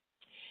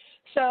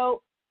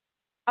 So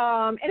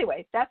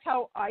anyway, that's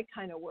how I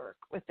kind of work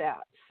with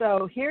that.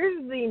 So here's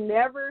the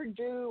never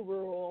do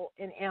rule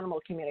in animal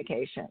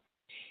communication.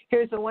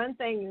 Here's the one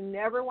thing you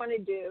never want to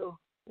do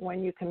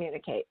when you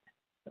communicate.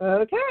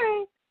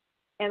 Okay.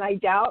 And I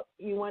doubt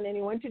you want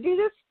anyone to do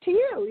this to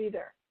you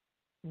either.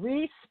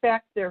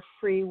 Respect their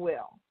free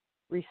will.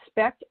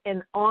 Respect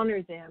and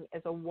honor them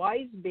as a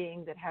wise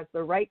being that has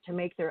the right to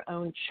make their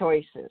own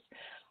choices.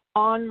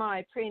 On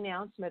my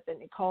pre-announcement that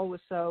Nicole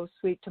was so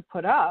sweet to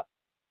put up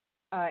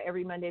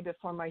every Monday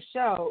before my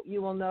show,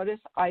 you will notice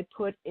I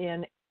put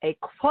in a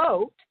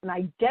quote, an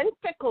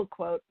identical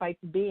quote by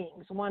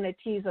beings, one a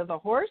tease of the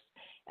horse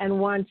and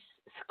one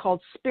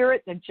called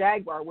Spirit the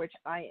Jaguar, which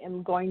I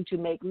am going to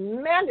make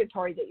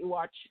mandatory that you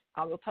watch.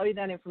 I will tell you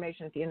that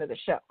information at the end of the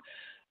show.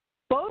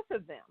 Both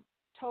of them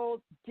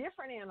told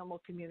different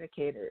animal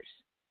communicators,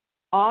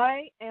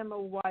 I am a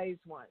wise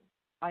one.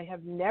 I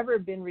have never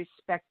been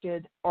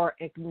respected or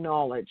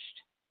acknowledged.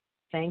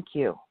 Thank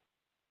you.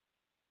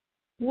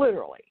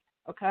 Literally,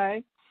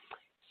 okay?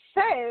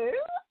 So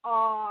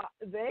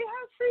they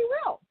have free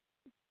will,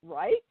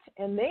 right?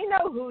 And they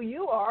know who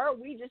you are.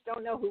 We just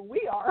don't know who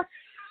we are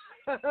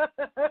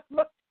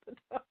most of the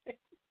time.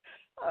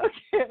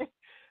 Okay.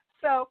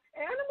 So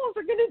animals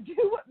are going to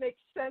do what makes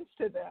sense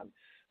to them.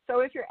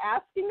 So if you're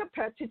asking a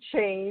pet to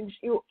change,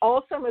 you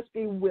also must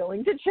be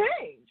willing to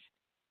change.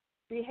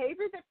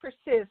 Behavior that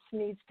persists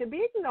needs to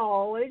be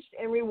acknowledged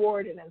and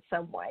rewarded in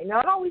some way,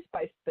 not always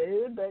by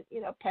food, but,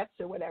 you know, pets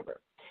or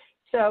whatever.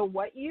 So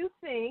what you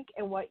think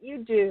and what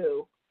you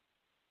do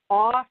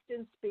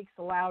often speaks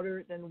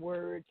louder than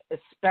words,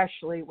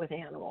 especially with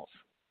animals.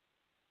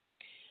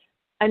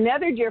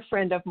 Another dear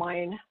friend of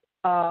mine,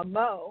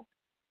 Mo,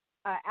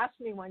 asked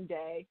me one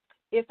day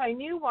if I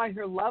knew why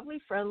her lovely,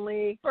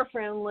 friendly,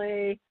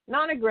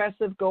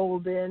 non-aggressive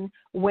golden,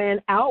 when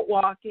out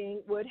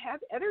walking, would have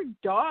other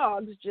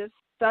dogs just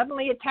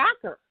suddenly attack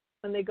her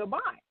when they go by.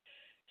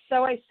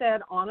 So I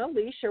said, on a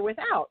leash or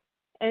without?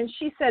 And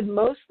she said,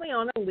 mostly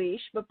on a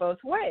leash, but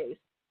both ways.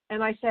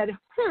 And I said,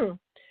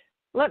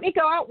 let me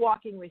go out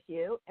walking with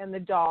you and the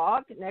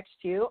dog next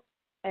to you,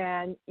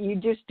 and you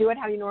just do it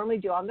how you normally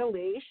do on the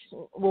leash.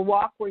 We'll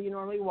walk where you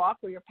normally walk,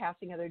 where you're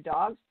passing other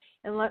dogs,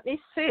 and let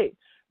me see.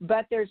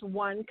 But there's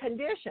one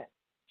condition.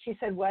 She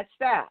said, what's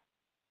that?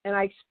 And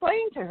I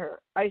explained to her,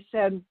 I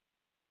said,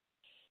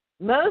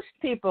 most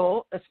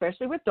people,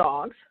 especially with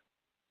dogs,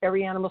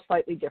 every animal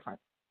slightly different,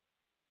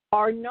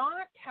 are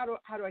not, how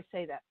do I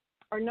say that,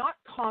 are not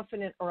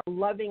confident or a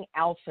loving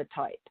alpha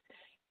type.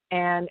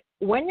 And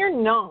when you're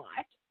not,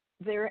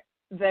 their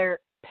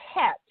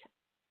pet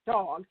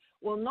dog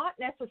will not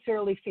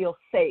necessarily feel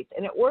safe.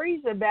 And it will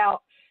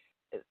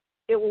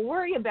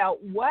worry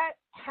about what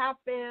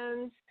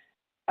happens,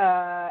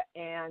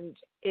 and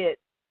it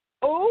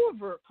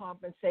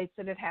overcompensates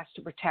that it has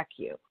to protect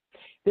you.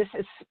 This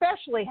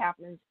especially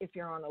happens if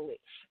you're on a leash.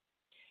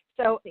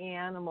 So the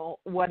animal,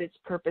 what its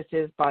purpose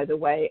is, by the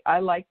way, I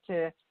like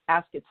to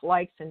ask its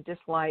likes and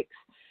dislikes.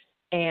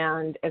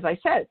 And as I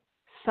said,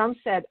 some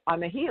said,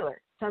 I'm a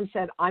healer. Some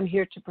said, I'm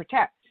here to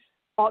protect.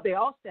 They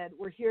all said,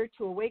 we're here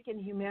to awaken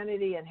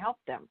humanity and help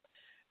them.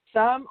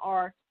 Some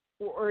are,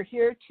 we're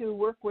here to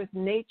work with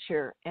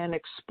nature and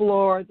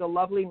explore the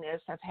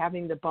loveliness of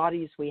having the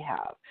bodies we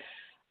have.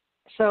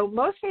 So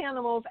most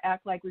animals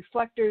act like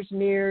reflectors,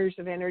 mirrors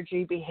of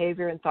energy,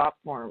 behavior, and thought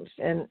forms.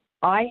 And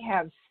I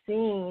have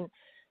seen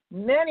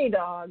many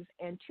dogs,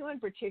 and two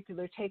in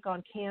particular, take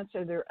on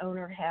cancer their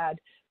owner had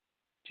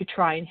to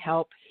try and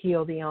help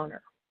heal the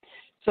owner.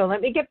 So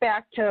let me get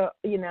back to,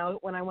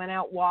 when I went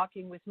out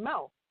walking with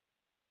Mo.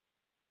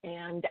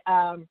 And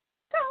so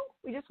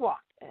we just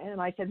walked.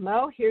 And I said,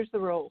 Mo, here's the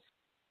rules.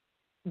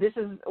 This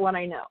is what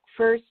I know.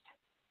 First,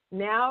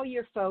 now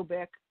you're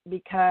phobic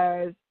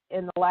because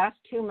in the last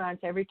 2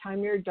 months, every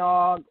time your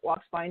dog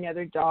walks by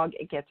another dog,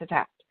 it gets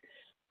attacked.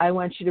 I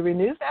want you to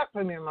remove that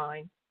from your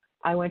mind.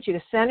 I want you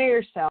to center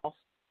yourself,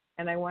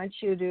 and I want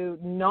you to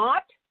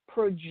not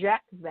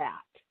project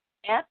that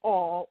at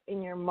all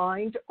in your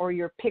mind or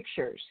your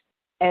pictures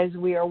as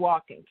we are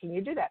walking. Can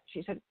you do that?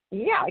 She said,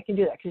 yeah, I can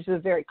do that, because she's a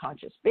very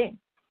conscious being.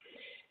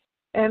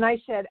 And I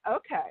said,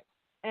 okay.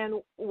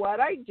 And what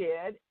I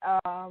did,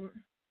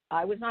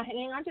 I was not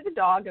hanging on to the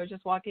dog. I was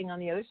just walking on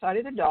the other side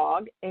of the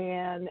dog.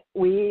 And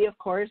we, of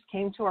course,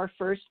 came to our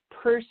first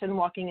person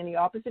walking in the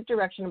opposite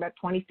direction, about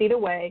 20 feet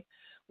away,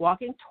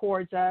 walking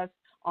towards us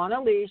on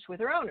a leash with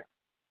her owner.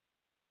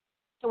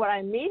 So what I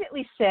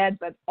immediately said,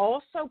 but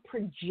also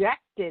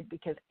projected,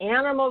 because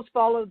animals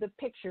follow the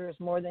pictures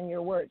more than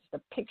your words,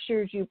 the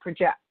pictures you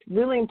project.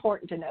 Really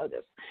important to know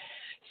this.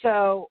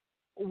 So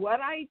what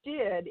I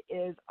did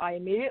is I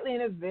immediately,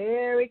 in a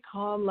very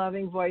calm,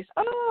 loving voice,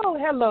 oh,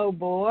 hello,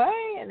 boy,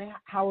 and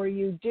how are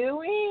you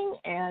doing?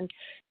 And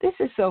this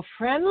is so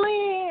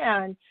friendly,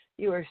 and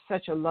you are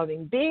such a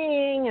loving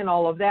being, and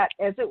all of that,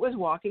 as it was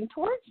walking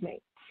towards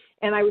me.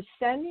 And I was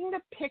sending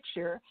the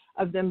picture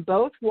of them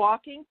both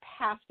walking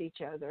past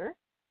each other,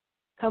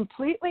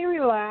 completely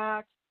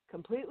relaxed,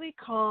 completely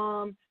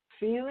calm,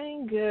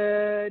 feeling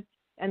good,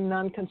 and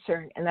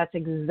non-concerned. And that's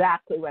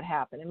exactly what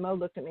happened. And Mo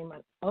looked at me and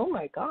went, oh,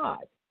 my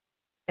God.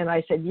 And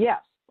I said,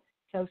 yes.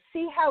 So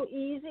see how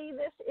easy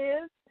this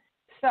is?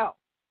 So,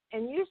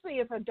 and usually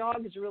if a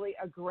dog is really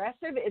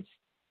aggressive, it's,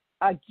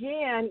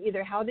 again,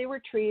 either how they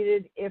were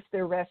treated if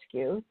they're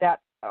rescue, that,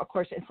 of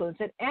course,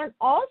 influences it, and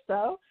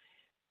also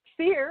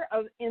fear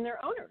of in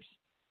their owners.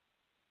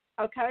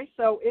 Okay,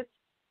 so it's,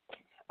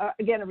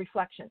 again, a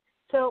reflection.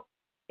 So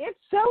it's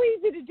so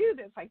easy to do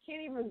this. I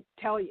can't even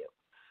tell you.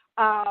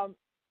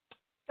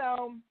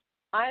 So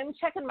I'm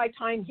checking my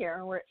time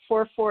here. We're at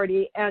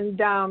 4:40,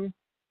 and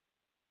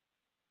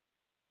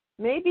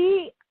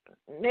maybe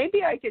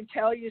I could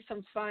tell you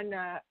some fun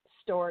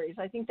stories.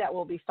 I think that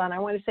will be fun. I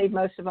want to save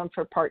most of them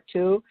for part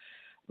 2,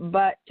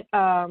 but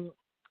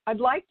I'd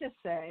like to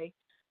say,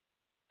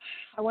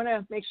 I want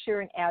to make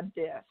sure and add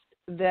this,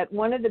 that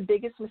one of the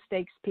biggest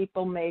mistakes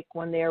people make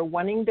when they are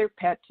wanting their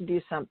pet to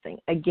do something,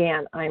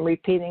 again, I'm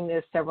repeating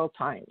this several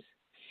times.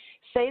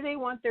 Say they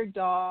want their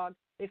dog,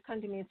 they've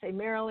come to me and say,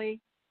 Merrily,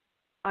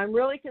 I'm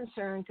really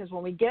concerned because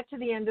when we get to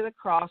the end of the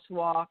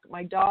crosswalk,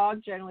 my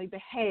dog generally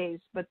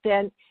behaves, but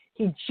then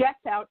he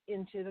jets out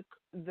into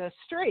the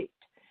street,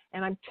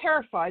 and I'm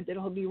terrified that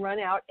he'll be run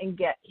out and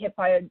get hit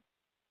by a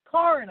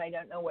car, and I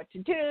don't know what to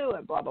do,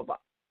 and blah, blah, blah.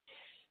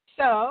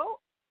 So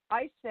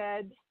I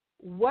said,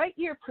 what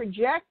you're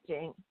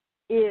projecting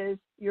is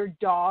your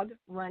dog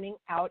running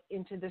out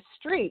into the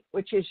street,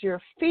 which is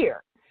your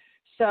fear.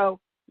 So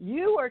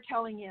you are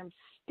telling him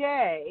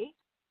stay,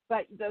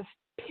 but the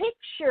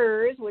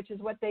pictures, which is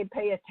what they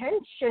pay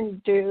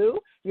attention to,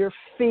 you're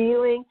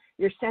feeling,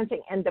 you're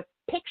sensing, and the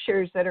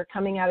pictures that are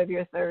coming out of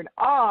your third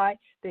eye,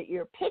 that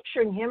you're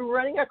picturing him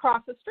running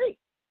across the street.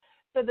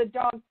 So the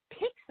dog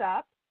picks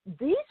up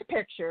these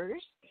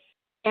pictures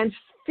and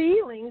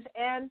feelings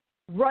and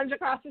runs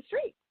across the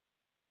street,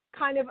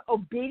 kind of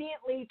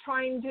obediently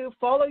trying to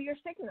follow your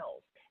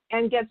signals,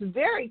 and gets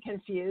very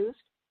confused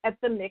at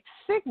the mixed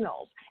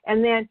signals.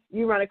 And then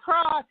you run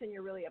across and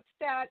you're really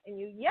upset and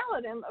you yell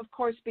at him, of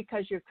course,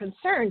 because you're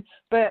concerned.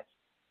 But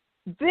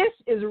this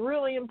is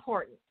really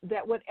important,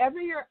 that whatever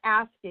you're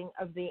asking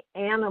of the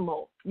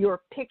animal,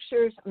 your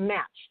pictures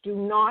match. Do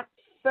not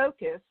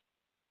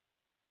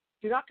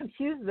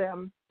confuse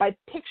them by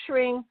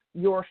picturing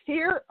your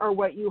fear or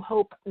what you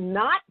hope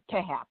not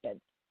to happen.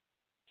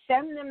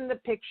 Send them the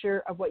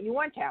picture of what you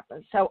want to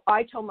happen. So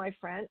I told my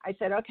friend, I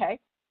said, okay,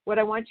 what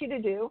I want you to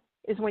do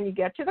is when you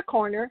get to the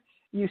corner,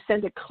 you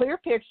send a clear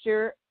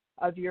picture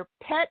of your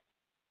pet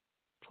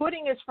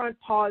putting his front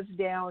paws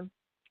down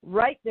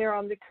right there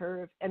on the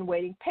curve and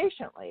waiting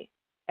patiently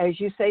as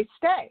you say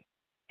stay.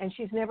 And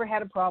she's never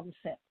had a problem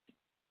since.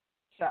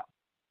 So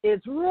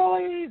it's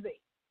really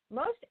easy.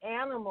 Most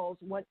animals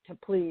want to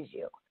please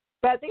you.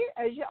 But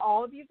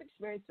all of you've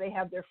experienced, they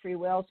have their free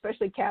will,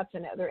 especially cats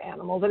and other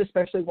animals, and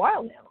especially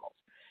wild animals.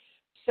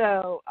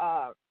 So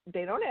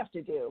they don't have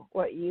to do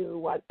what you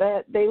want,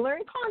 but they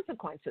learn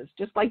consequences,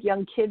 just like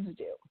young kids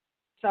do.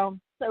 So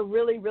it's a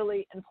really,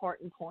 really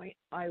important point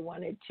I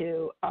wanted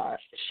to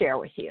share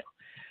with you.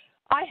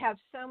 I have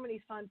so many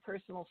fun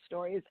personal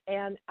stories,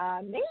 and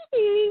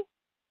maybe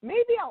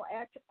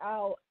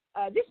I'll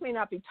this may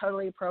not be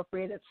totally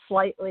appropriate. It's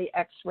slightly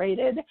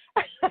X-rated,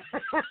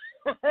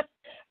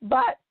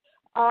 but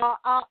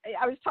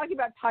I was talking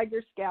about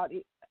Tiger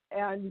Scouty,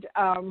 and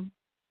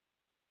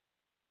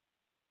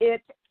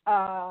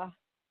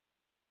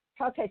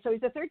okay, so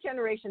he's a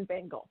third-generation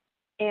Bengal,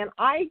 and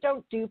I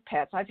don't do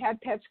pets. I've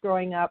had pets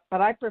growing up, but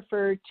I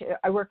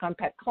work on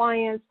pet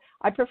clients.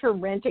 I prefer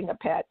renting a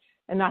pet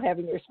and not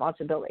having the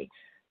responsibility.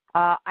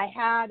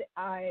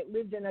 I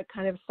lived in a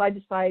kind of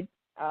side-to-side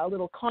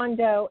little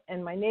condo,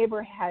 and my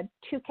neighbor had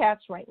 2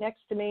 cats right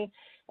next to me,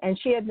 and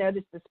she had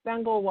noticed this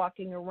Bengal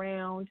walking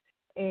around,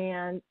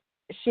 and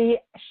she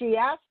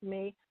asked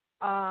me,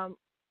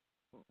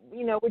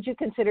 would you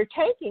consider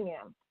taking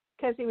him?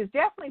 Because he was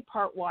definitely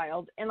part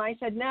wild. And I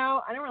said,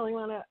 no, I don't really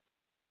want to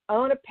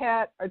own a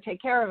pet or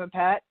take care of a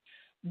pet,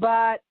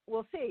 but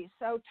we'll see.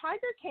 So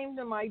Tiger came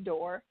to my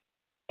door,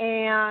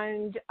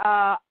 and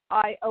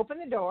I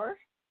opened the door,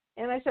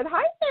 and I said,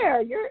 hi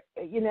there,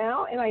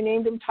 and I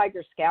named him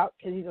Tiger Scout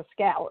because he's a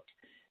scout.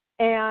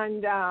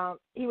 And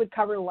he would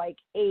cover like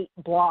 8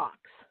 blocks,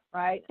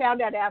 right?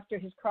 Found out after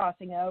his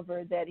crossing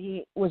over that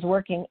he was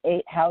working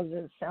 8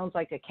 houses. Sounds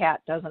like a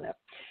cat, doesn't it?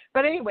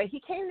 But anyway, he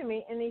came to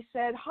me and he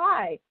said,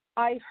 hi,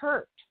 I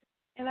hurt.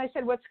 And I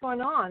said, what's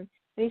going on?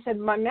 And he said,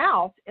 my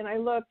mouth. And I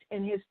looked,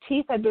 and his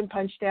teeth had been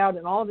punched out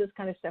and all this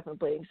kind of stuff and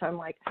bleeding. So I'm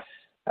like,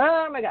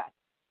 oh, my God.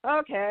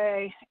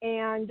 Okay.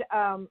 And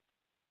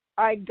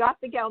I got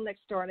the gal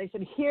next door, and I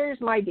said, here's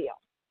my deal.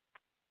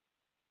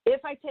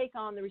 If I take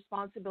on the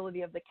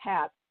responsibility of the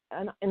cat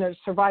and in a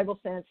survival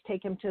sense,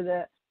 take him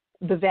to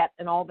the vet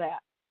and all that,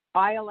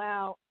 I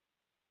allow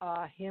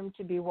him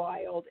to be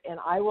wild, and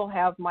I will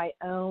have my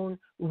own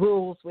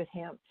rules with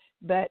him.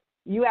 But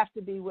you have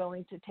to be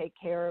willing to take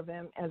care of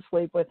him and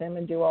sleep with him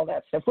and do all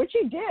that stuff, which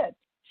he did.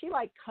 She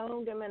like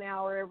combed him an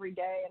hour every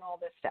day and all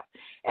this stuff.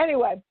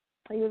 Anyway,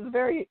 he was a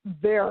very,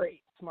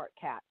 very smart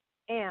cat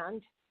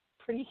and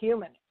pretty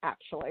human,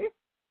 actually.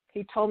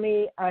 He told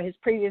me his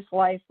previous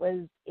life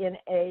was in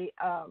a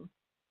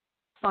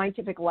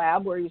scientific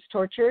lab where he was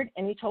tortured,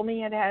 and he told me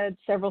he had had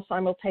several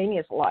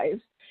simultaneous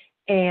lives,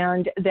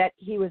 and that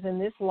he was in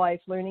this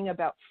life learning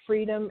about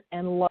freedom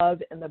and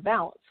love and the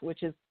balance,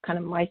 which is kind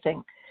of my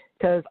thing,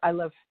 because I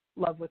love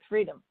with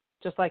freedom,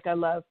 just like I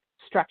love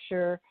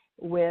structure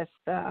with,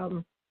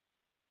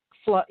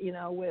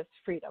 with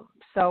freedom.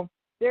 So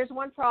there's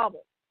one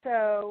problem.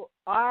 So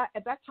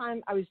at that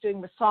time, I was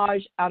doing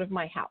massage out of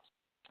my house.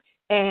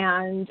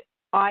 And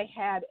I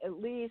had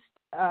at least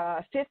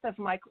a fifth of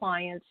my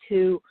clients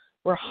who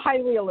were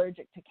highly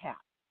allergic to cats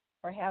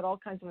or had all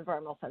kinds of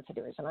environmental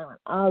sensitivities. And I went,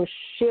 oh,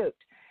 shoot.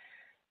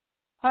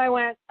 I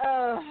went,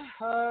 oh,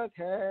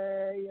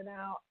 okay,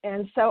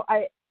 And so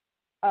I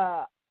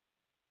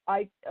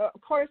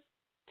of course,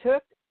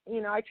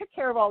 I took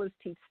care of all his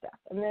teeth stuff.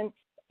 And then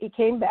he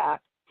came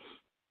back,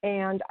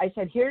 and I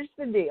said, here's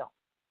the deal.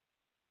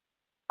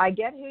 I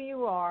get who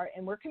you are,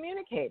 and we're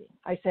communicating.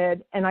 I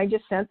said, and I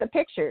just sent the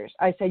pictures.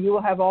 I said, you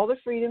will have all the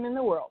freedom in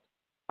the world.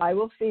 I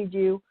will feed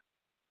you.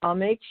 I'll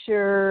make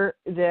sure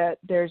that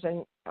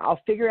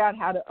I'll figure out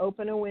how to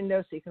open a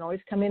window so you can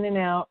always come in and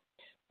out.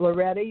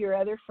 Loretta, your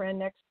other friend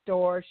next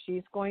door,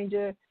 she's going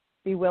to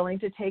be willing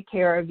to take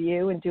care of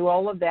you and do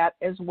all of that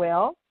as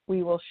well.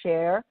 We will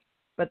share,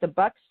 but the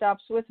buck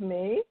stops with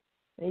me.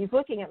 And he's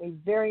looking at me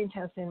very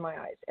intensely in my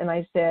eyes. And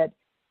I said,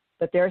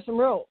 but there are some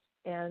rules.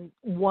 And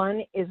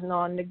one is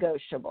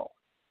non-negotiable.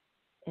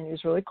 And he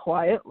was really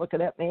quiet,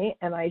 looking at me.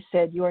 And I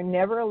said, you are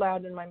never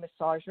allowed in my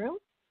massage room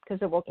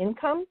because it will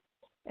income.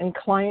 And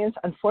clients,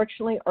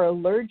 unfortunately, are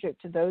allergic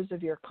to those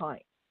of your kind.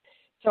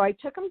 So I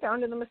took him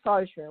down to the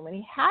massage room, and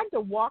he had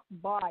to walk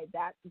by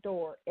that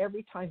door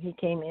every time he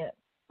came in.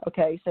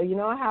 Okay, so you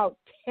know how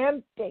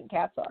tempting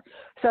cats are.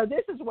 So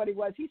this is what he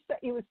was. He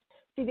was.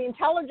 See, the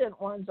intelligent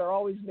ones are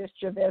always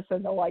mischievous,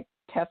 and they'll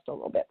test a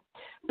little bit.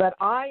 But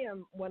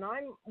when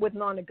I'm with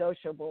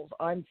non-negotiables,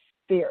 I'm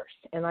fierce,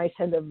 and I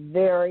send a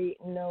very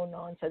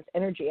no-nonsense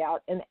energy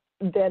out. And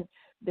then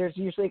there's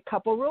usually a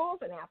couple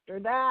rules, and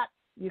after that,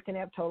 you can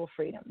have total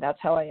freedom. That's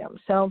how I am.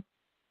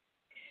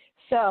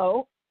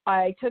 So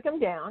I took him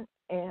down,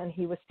 and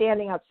he was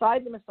standing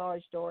outside the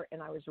massage door,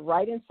 and I was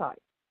right inside.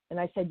 And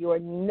I said, you are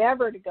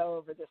never to go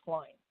over this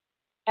line,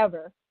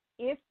 ever.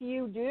 If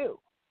you do,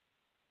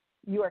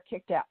 you are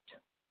kicked out.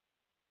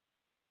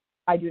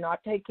 I do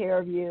not take care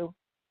of you.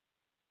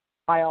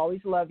 I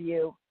always love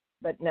you,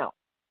 but no.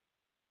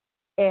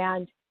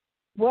 And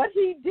what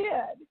he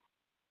did,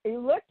 he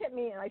looked at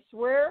me, and I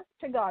swear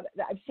to God,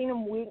 I've seen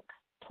him wink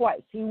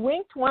twice. He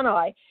winked one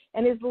eye,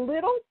 and his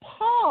little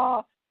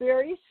paw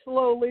very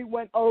slowly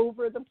went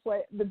over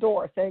the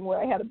door thing where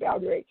I had a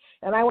boundary.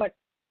 And I went,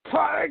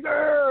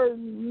 Tiger,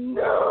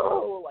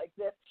 no, like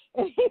this.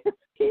 And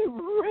he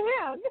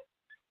ran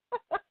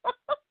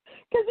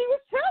because he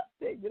was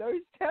testing,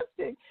 he's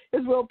testing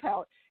his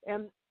willpower.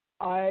 And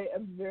I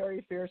am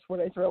very fierce when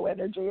I throw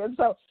energy. And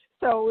so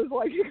it was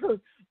like, he goes,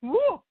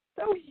 whoa.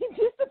 So he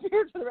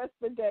disappeared for the rest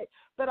of the day.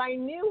 But I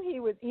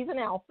knew he's an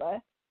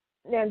alpha.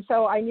 And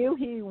so I knew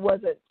he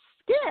wasn't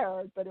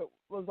scared, but it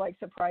was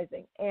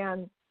surprising.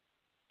 And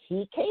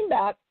he came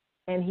back,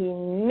 and he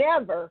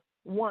never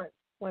once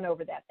went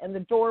over that. And the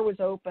door was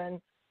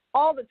open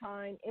all the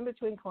time, in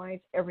between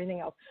clients, everything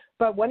else.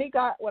 But when I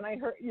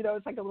heard,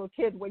 it's like a little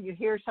kid when you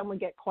hear someone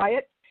get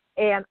quiet,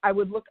 and I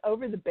would look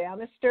over the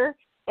banister,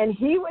 and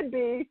he would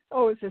be,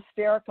 it's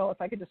hysterical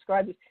if I could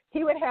describe this.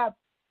 He would have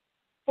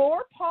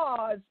 4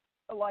 paws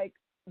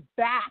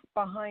back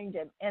behind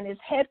him, and his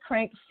head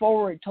cranked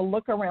forward to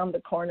look around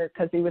the corner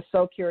because he was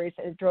so curious,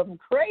 and it drove him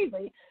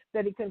crazy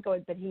that he couldn't go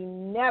in, but he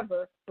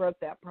never broke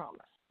that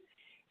promise.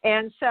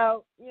 And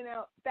so,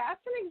 that's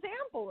an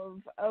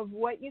example of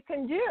what you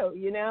can do.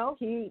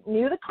 He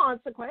knew the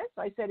consequence.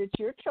 I said, it's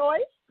your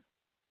choice.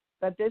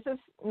 but this is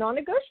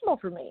non-negotiable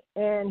for me.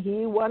 And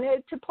he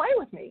wanted to play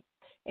with me.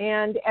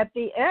 And at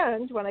the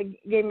end, when I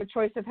gave him a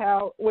choice of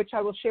how, which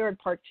I will share in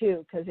part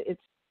 2, because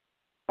it's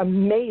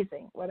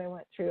amazing what I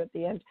went through at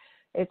the end.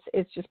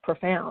 It's just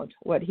profound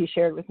what he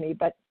shared with me.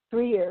 But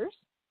 3 years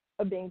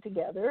of being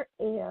together,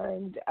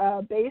 and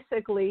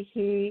basically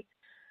he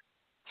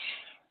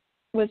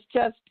was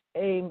just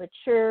a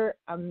mature,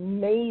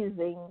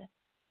 amazing,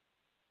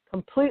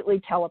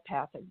 completely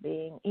telepathic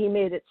being. He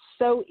made it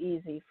so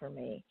easy for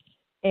me.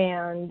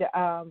 And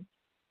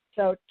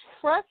so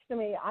trust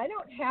me, I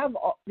don't have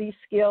all these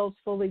skills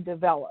fully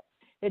developed.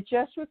 It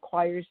just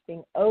requires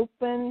being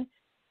open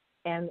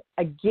and,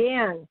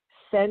 again,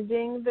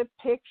 sending the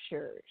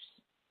pictures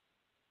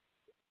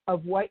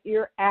of what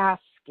you're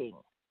asking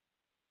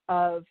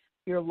of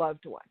your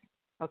loved one,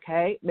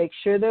 okay? Make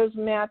sure those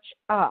match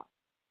up.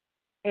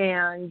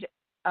 And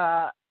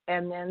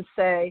then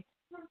say,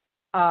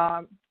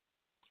 and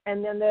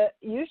then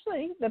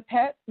usually the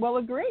pet will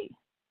agree.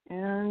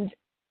 And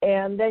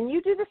then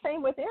you do the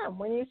same with him.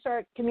 When you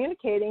start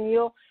communicating,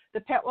 the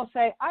pet will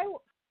say, I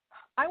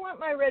want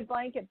my red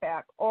blanket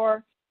back,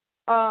 or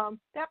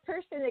that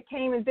person that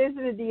came and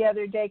visited the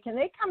other day, can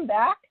they come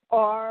back?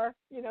 Or,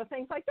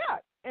 things like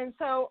that. And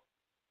so,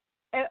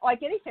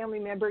 like any family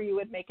member, you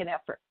would make an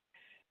effort.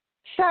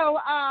 So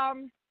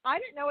I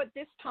don't know at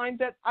this time,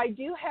 but I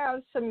do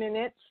have some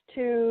minutes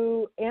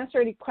to answer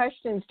any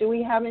questions. Do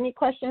we have any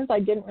questions? I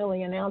didn't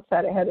really announce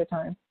that ahead of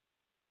time.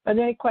 Are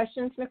there any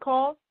questions,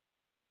 Nicole?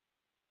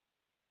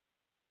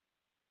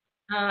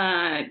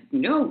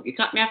 No, you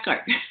caught me off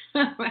guard.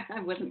 I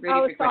wasn't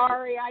ready for questions. Oh,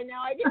 sorry. I know.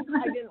 I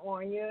didn't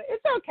warn you.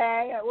 It's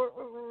okay. We're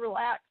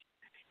relaxed.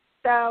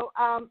 So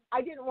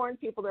I didn't warn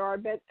people there are,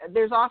 but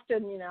there's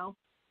often,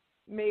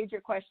 major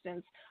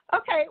questions.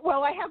 Okay.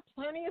 Well, I have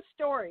plenty of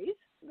stories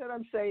that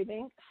I'm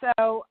saving.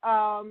 So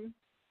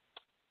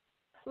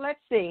let's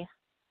see.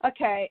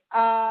 Okay.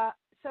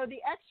 So the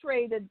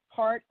X-rated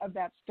part of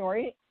that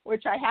story,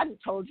 which I hadn't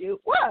told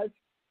you, was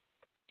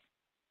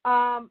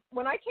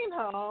when I came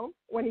home,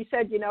 when he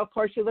said, of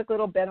course you look a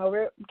little bent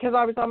over, because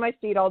I was on my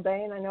feet all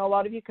day, and I know a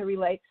lot of you can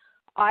relate.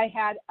 I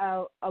had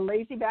a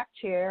lazy back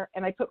chair,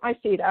 and I put my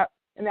feet up,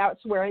 and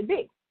that's where I'd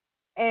be.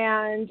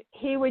 And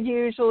he would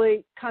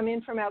usually come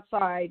in from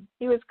outside.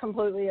 He was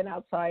completely an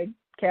outside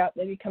cat.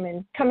 That he'd come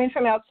in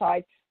from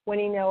outside when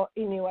he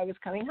knew I was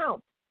coming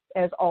home,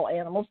 as all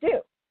animals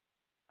do,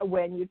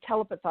 when you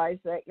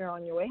telepathize that you're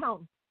on your way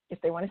home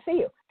if they want to see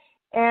you.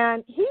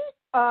 And he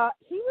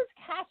was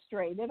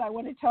castrated. I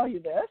want to tell you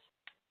this.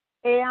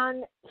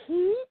 And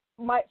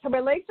so my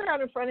legs are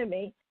out in front of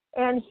me,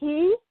 and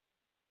he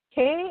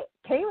came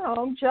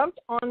home, jumped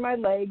on my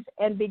legs,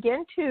 and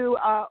began to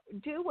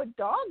do what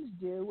dogs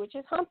do, which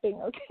is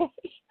humping, okay?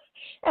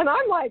 And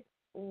I'm like,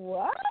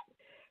 what?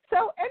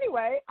 So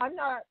anyway, I'm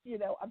not,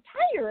 I'm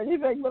tired or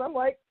anything, but I'm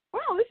like,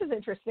 wow, this is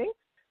interesting.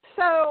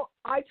 So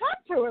I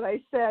talked to him, and I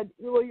said,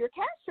 well, you're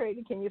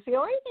castrated. Can you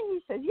feel anything?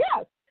 He said,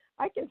 yes,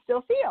 I can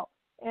still feel.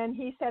 And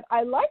he said,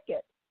 I like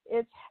it.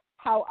 It's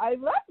how I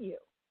love you.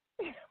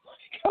 I'm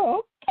like,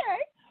 okay.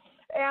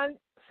 And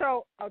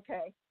so,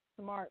 okay,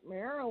 smart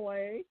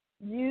Merrily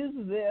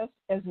used this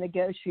as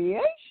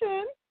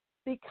negotiation,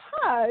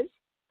 because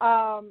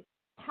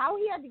how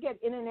he had to get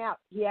in and out,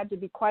 he had to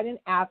be quite an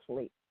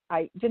athlete.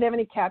 I didn't have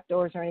any cat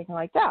doors or anything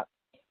like that.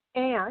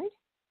 And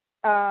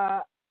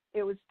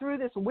it was through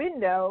this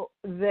window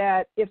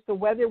that if the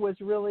weather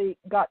really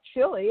got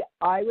chilly,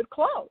 I would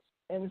close.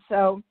 And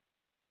so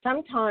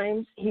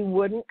sometimes he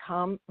wouldn't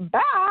come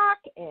back,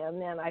 and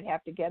then I'd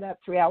have to get up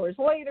 3 hours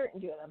later and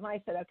do it. And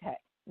I said, okay,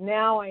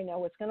 now I know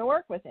what's going to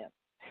work with him.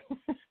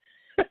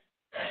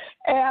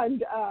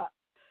 And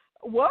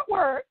what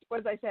worked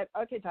was I said,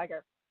 okay,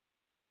 Tiger,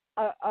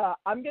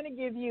 I'm going to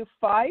give you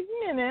 5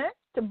 minutes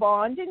to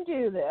bond and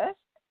do this,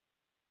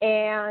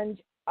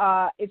 and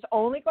it's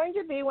only going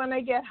to be when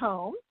I get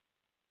home,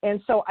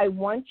 and so I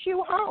want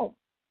you home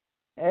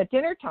at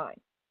dinner time,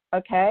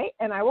 okay?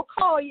 And I will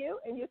call you,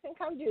 and you can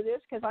come do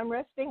this because I'm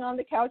resting on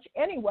the couch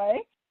anyway,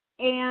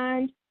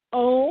 and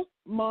oh,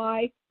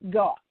 my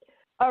God.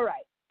 All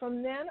right,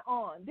 from then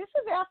on, this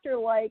is after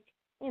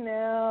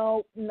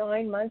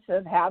 9 months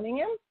of having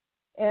him,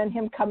 and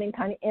him coming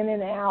kind of in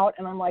and out,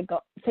 and I'm like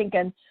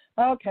thinking,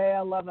 okay,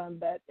 I love him,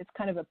 but it's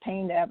kind of a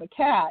pain to have a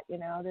cat,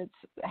 that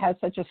has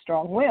such a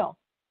strong will,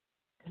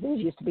 because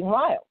he's used to being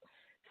wild.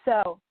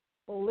 So,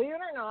 believe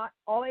it or not,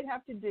 all I'd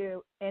have to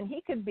do, and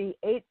he could be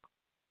eight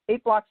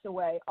blocks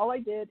away, all I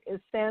did is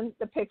send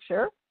the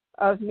picture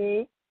of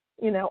me,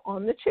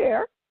 on the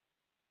chair,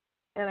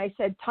 and I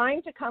said,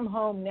 time to come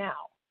home now,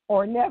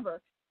 or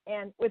never,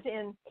 and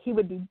he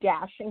would be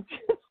dashing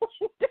through the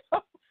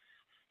window.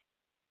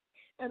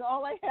 And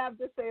all I have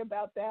to say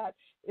about that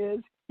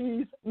is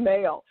he's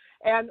male.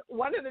 And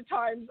one of the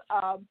times,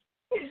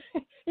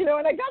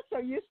 and I got so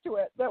used to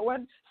it that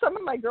when some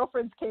of my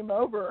girlfriends came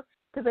over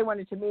because they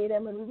wanted to meet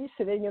him, and we'd be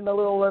sitting in the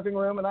little living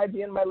room, and I'd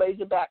be in my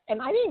lazy back,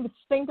 and I didn't even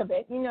think of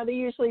it. They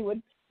usually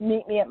would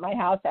meet me at my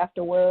house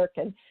after work,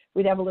 and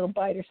we'd have a little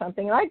bite or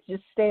something, and I'd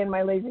just stay in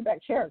my lazy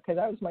back chair because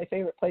that was my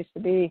favorite place to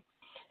be.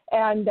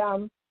 And,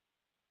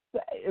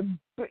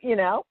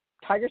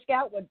 Tiger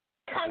Scout would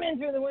come in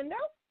through the window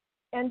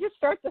and just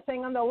start the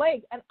thing on the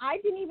leg. And I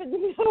didn't even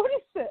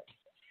notice it.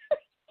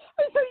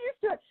 I'm so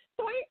used to it.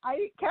 So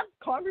I kept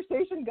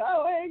conversation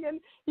going and,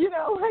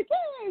 like,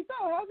 hey, so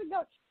how's it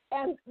going?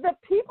 And the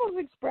people's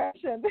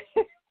expression,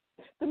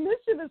 the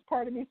mischievous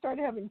part of me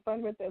started having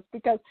fun with this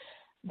because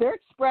their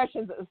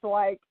expressions is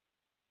like,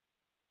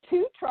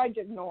 two tried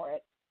to ignore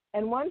it.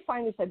 And one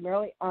finally said,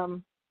 Merrily,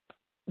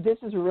 this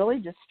is really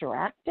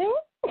distracting.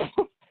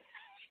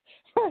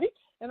 Right?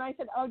 And I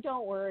said, oh,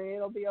 don't worry,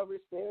 it'll be over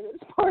soon.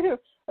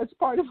 It's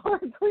part of our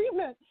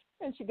agreement.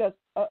 And she goes,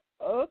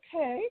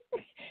 okay.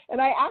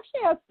 And I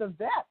actually asked the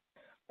vet.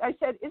 I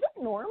said, is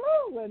it normal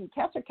when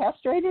cats are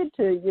castrated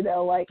to,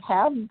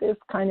 have this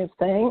kind of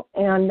thing?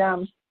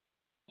 And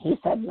he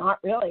said, not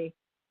really.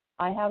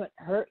 I haven't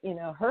heard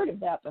of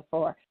that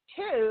before.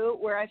 Two,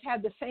 where I've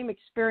had the same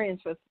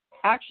experience with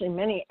actually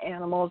many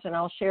animals, and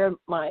I'll share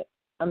my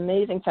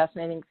amazing,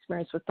 fascinating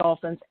experience with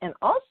dolphins, and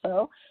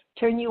also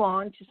turn you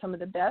on to some of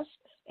the best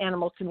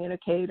animal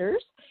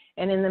communicators.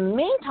 And in the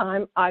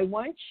meantime, I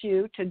want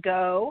you to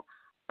go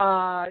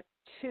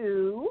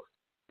to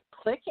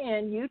click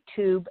in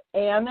YouTube,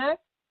 Anna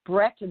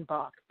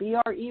Brettenbach,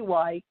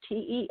 Brettenbach,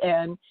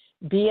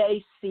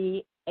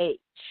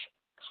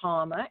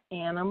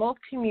 animal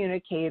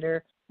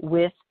communicator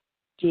with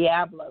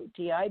Diablo,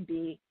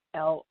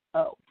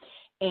 Diblo.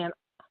 And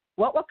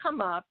what will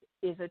come up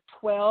is a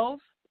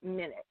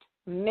 12-minute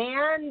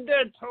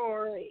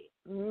mandatory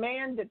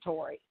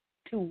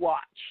to watch,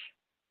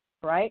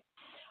 right?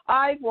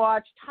 I've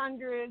watched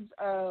hundreds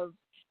of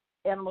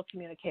animal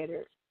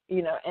communicators,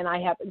 and I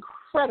have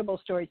incredible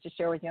stories to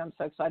share with you. I'm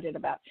so excited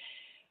about.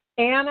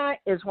 Anna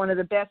is one of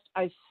the best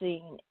I've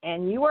seen,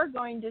 and you are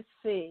going to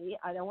see,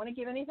 I don't want to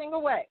give anything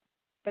away,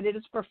 but it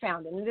is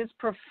profound. And it is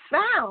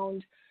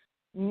profound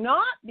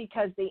not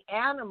because the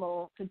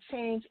animal could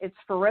change its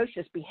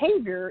ferocious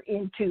behavior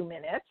in 2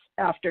 minutes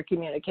after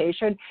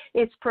communication.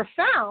 It's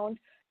profound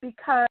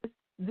because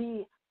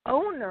the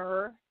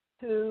owner,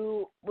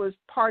 who was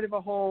part of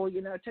a whole,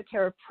 took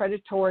care of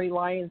predatory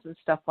lions and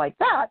stuff like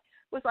that,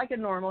 was like a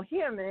normal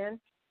human.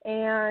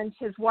 And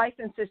his wife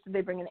insisted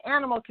they bring an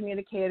animal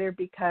communicator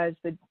because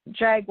the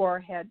jaguar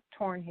had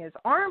torn his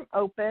arm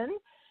open,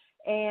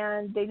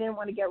 and they didn't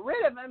want to get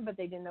rid of him, but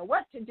they didn't know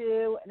what to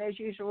do. And as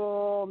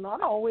usual, not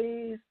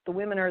always, the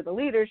women are the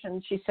leaders.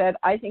 And she said,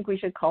 I think we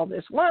should call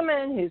this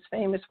woman who's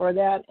famous for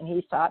that. And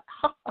he thought,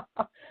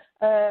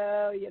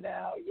 oh,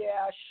 yeah,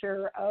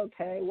 sure,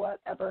 okay,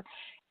 whatever.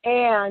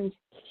 And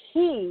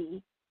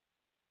he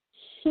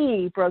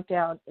broke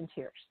down in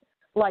tears.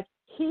 Like,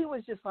 he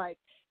was just like,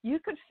 you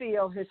could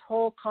feel his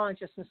whole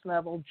consciousness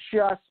level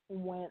just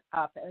went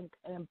up an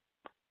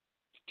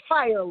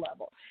entire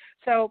level.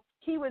 So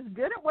he was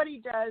good at what he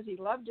does. He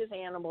loved his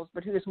animals,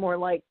 but he was more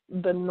like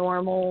the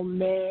normal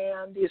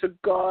man. These are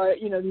guys,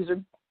 these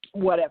are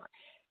whatever.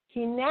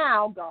 He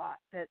now got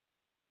that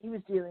he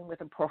was dealing with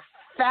a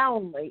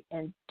profoundly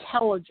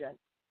intelligent,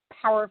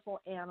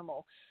 powerful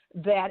animal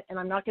that, and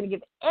I'm not going to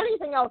give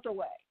anything else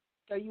away.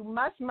 So you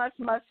must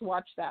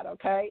watch that,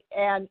 okay?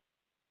 And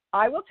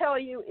I will tell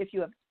you, if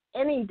you have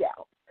any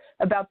doubt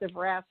about the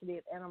veracity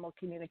of animal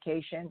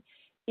communication,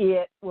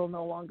 it will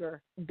no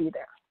longer be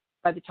there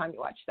by the time you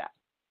watch that.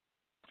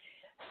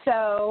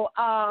 So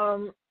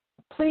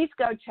please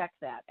go check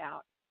that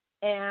out.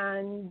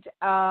 And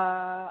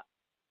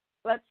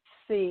let's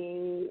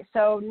see.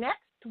 So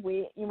next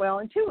week, in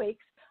 2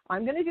 weeks,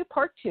 I'm going to do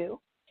part 2.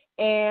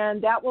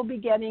 And that will be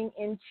getting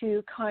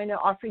into kind of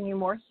offering you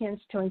more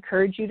hints to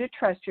encourage you to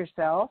trust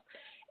yourself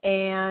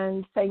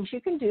and things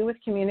you can do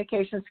with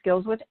communication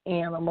skills with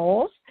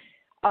animals.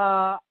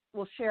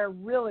 We'll share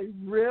really,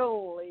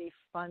 really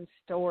fun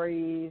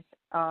stories,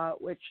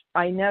 which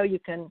I know you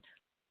can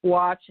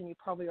watch, and you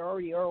probably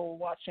already are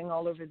watching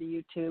all over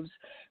the YouTubes,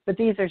 but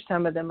these are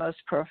some of the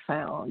most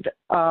profound.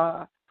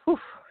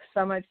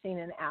 Some I've seen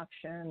in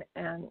action,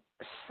 and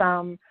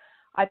some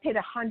I paid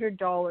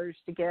 $100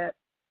 to get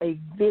a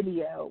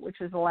video, which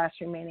was the last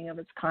remaining of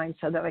its kind,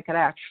 so that I could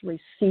actually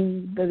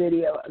see the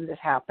video of this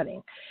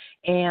happening.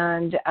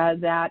 And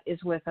that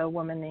is with a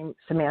woman named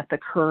Samantha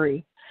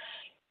Curry.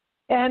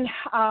 And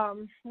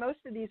most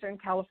of these are in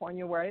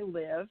California where I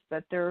live,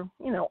 but they're,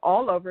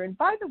 all over. And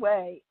by the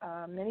way,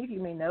 many of you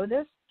may know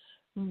this,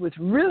 with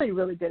really,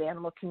 really good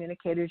animal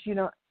communicators,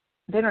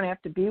 they don't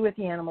have to be with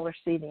the animal or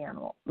see the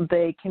animal.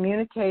 They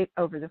communicate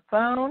over the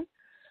phone,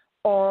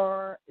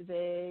 or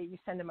you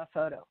send them a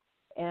photo.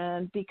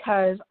 And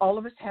because all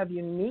of us have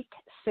unique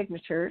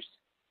signatures,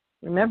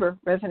 remember,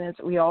 residents,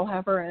 we all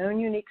have our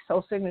own unique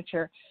soul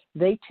signature.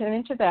 They tune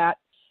into that,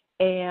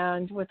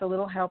 and with a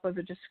little help of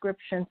a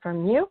description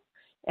from you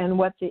and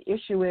what the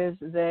issue is,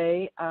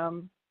 they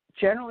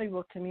generally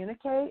will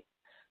communicate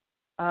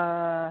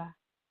 30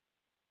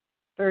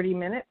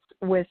 minutes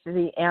with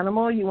the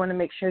animal. You want to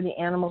make sure the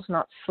animal's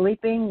not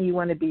sleeping. You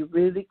want to be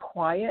really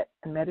quiet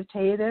and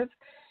meditative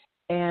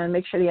and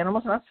make sure the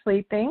animal's not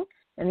sleeping.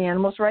 And the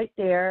animal's right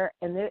there,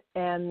 and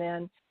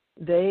then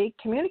they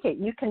communicate.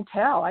 You can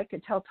tell. I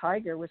could tell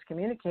Tiger was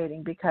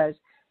communicating because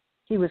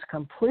he was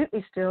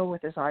completely still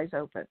with his eyes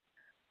open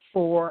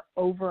for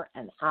over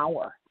an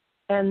hour.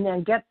 And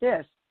then get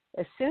this,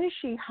 as soon as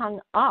she hung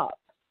up,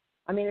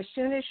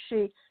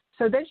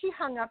 so then she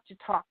hung up to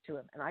talk to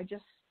him, and I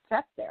just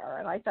sat there,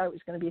 and I thought it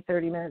was going to be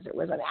 30 minutes. It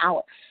was an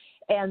hour.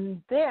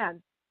 And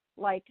then,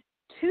 like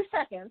 2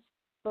 seconds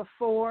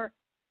before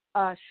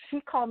she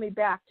called me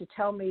back to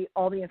tell me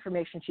all the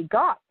information she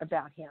got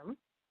about him,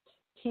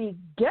 he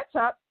gets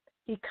up,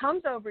 he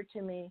comes over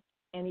to me,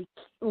 and he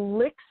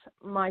licks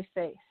my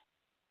face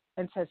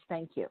and says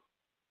thank you,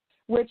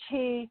 which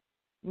he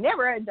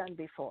never had done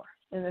before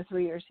in the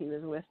 3 years he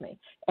was with me.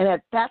 And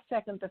at that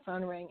second, the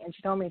phone rang, and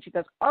she told me, and she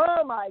goes,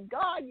 oh, my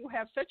God, you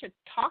have such a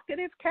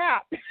talkative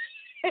cat.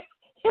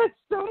 It's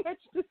so much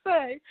to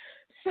say.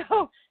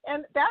 So,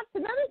 and that's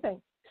another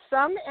thing.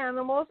 Some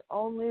animals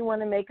only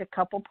want to make a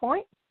couple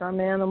points. Some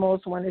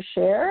animals want to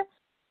share.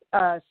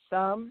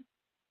 Some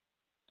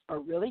are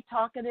really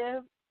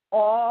talkative.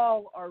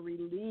 All are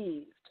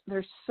relieved.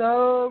 They're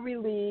so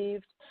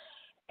relieved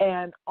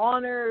and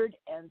honored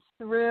and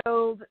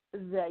thrilled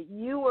that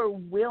you are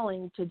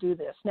willing to do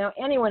this. Now,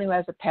 anyone who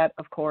has a pet,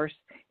 of course,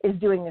 is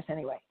doing this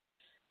anyway.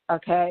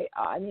 Okay?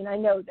 I mean, I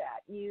know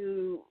that.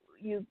 You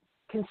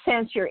can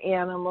sense your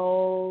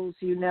animals.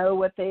 You know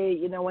what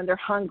when they're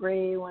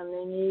hungry, when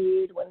they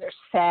need, when they're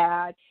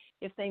sad,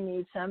 if they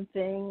need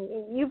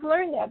something. You've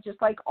learned that,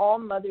 just like all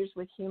mothers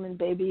with human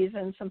babies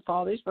and some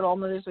fathers, but all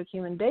mothers with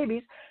human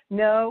babies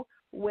know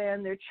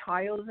when their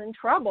child is in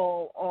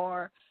trouble,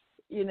 or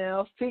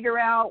figure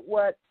out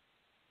what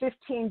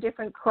 15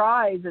 different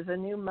cries as a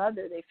new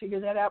mother. They figure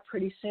that out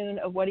pretty soon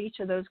of what each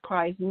of those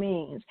cries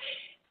means.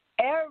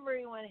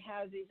 Everyone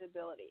has these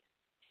abilities.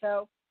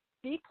 So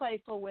be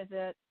playful with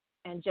it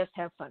and just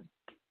have fun.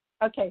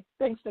 Okay,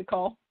 thanks,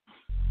 Nicole.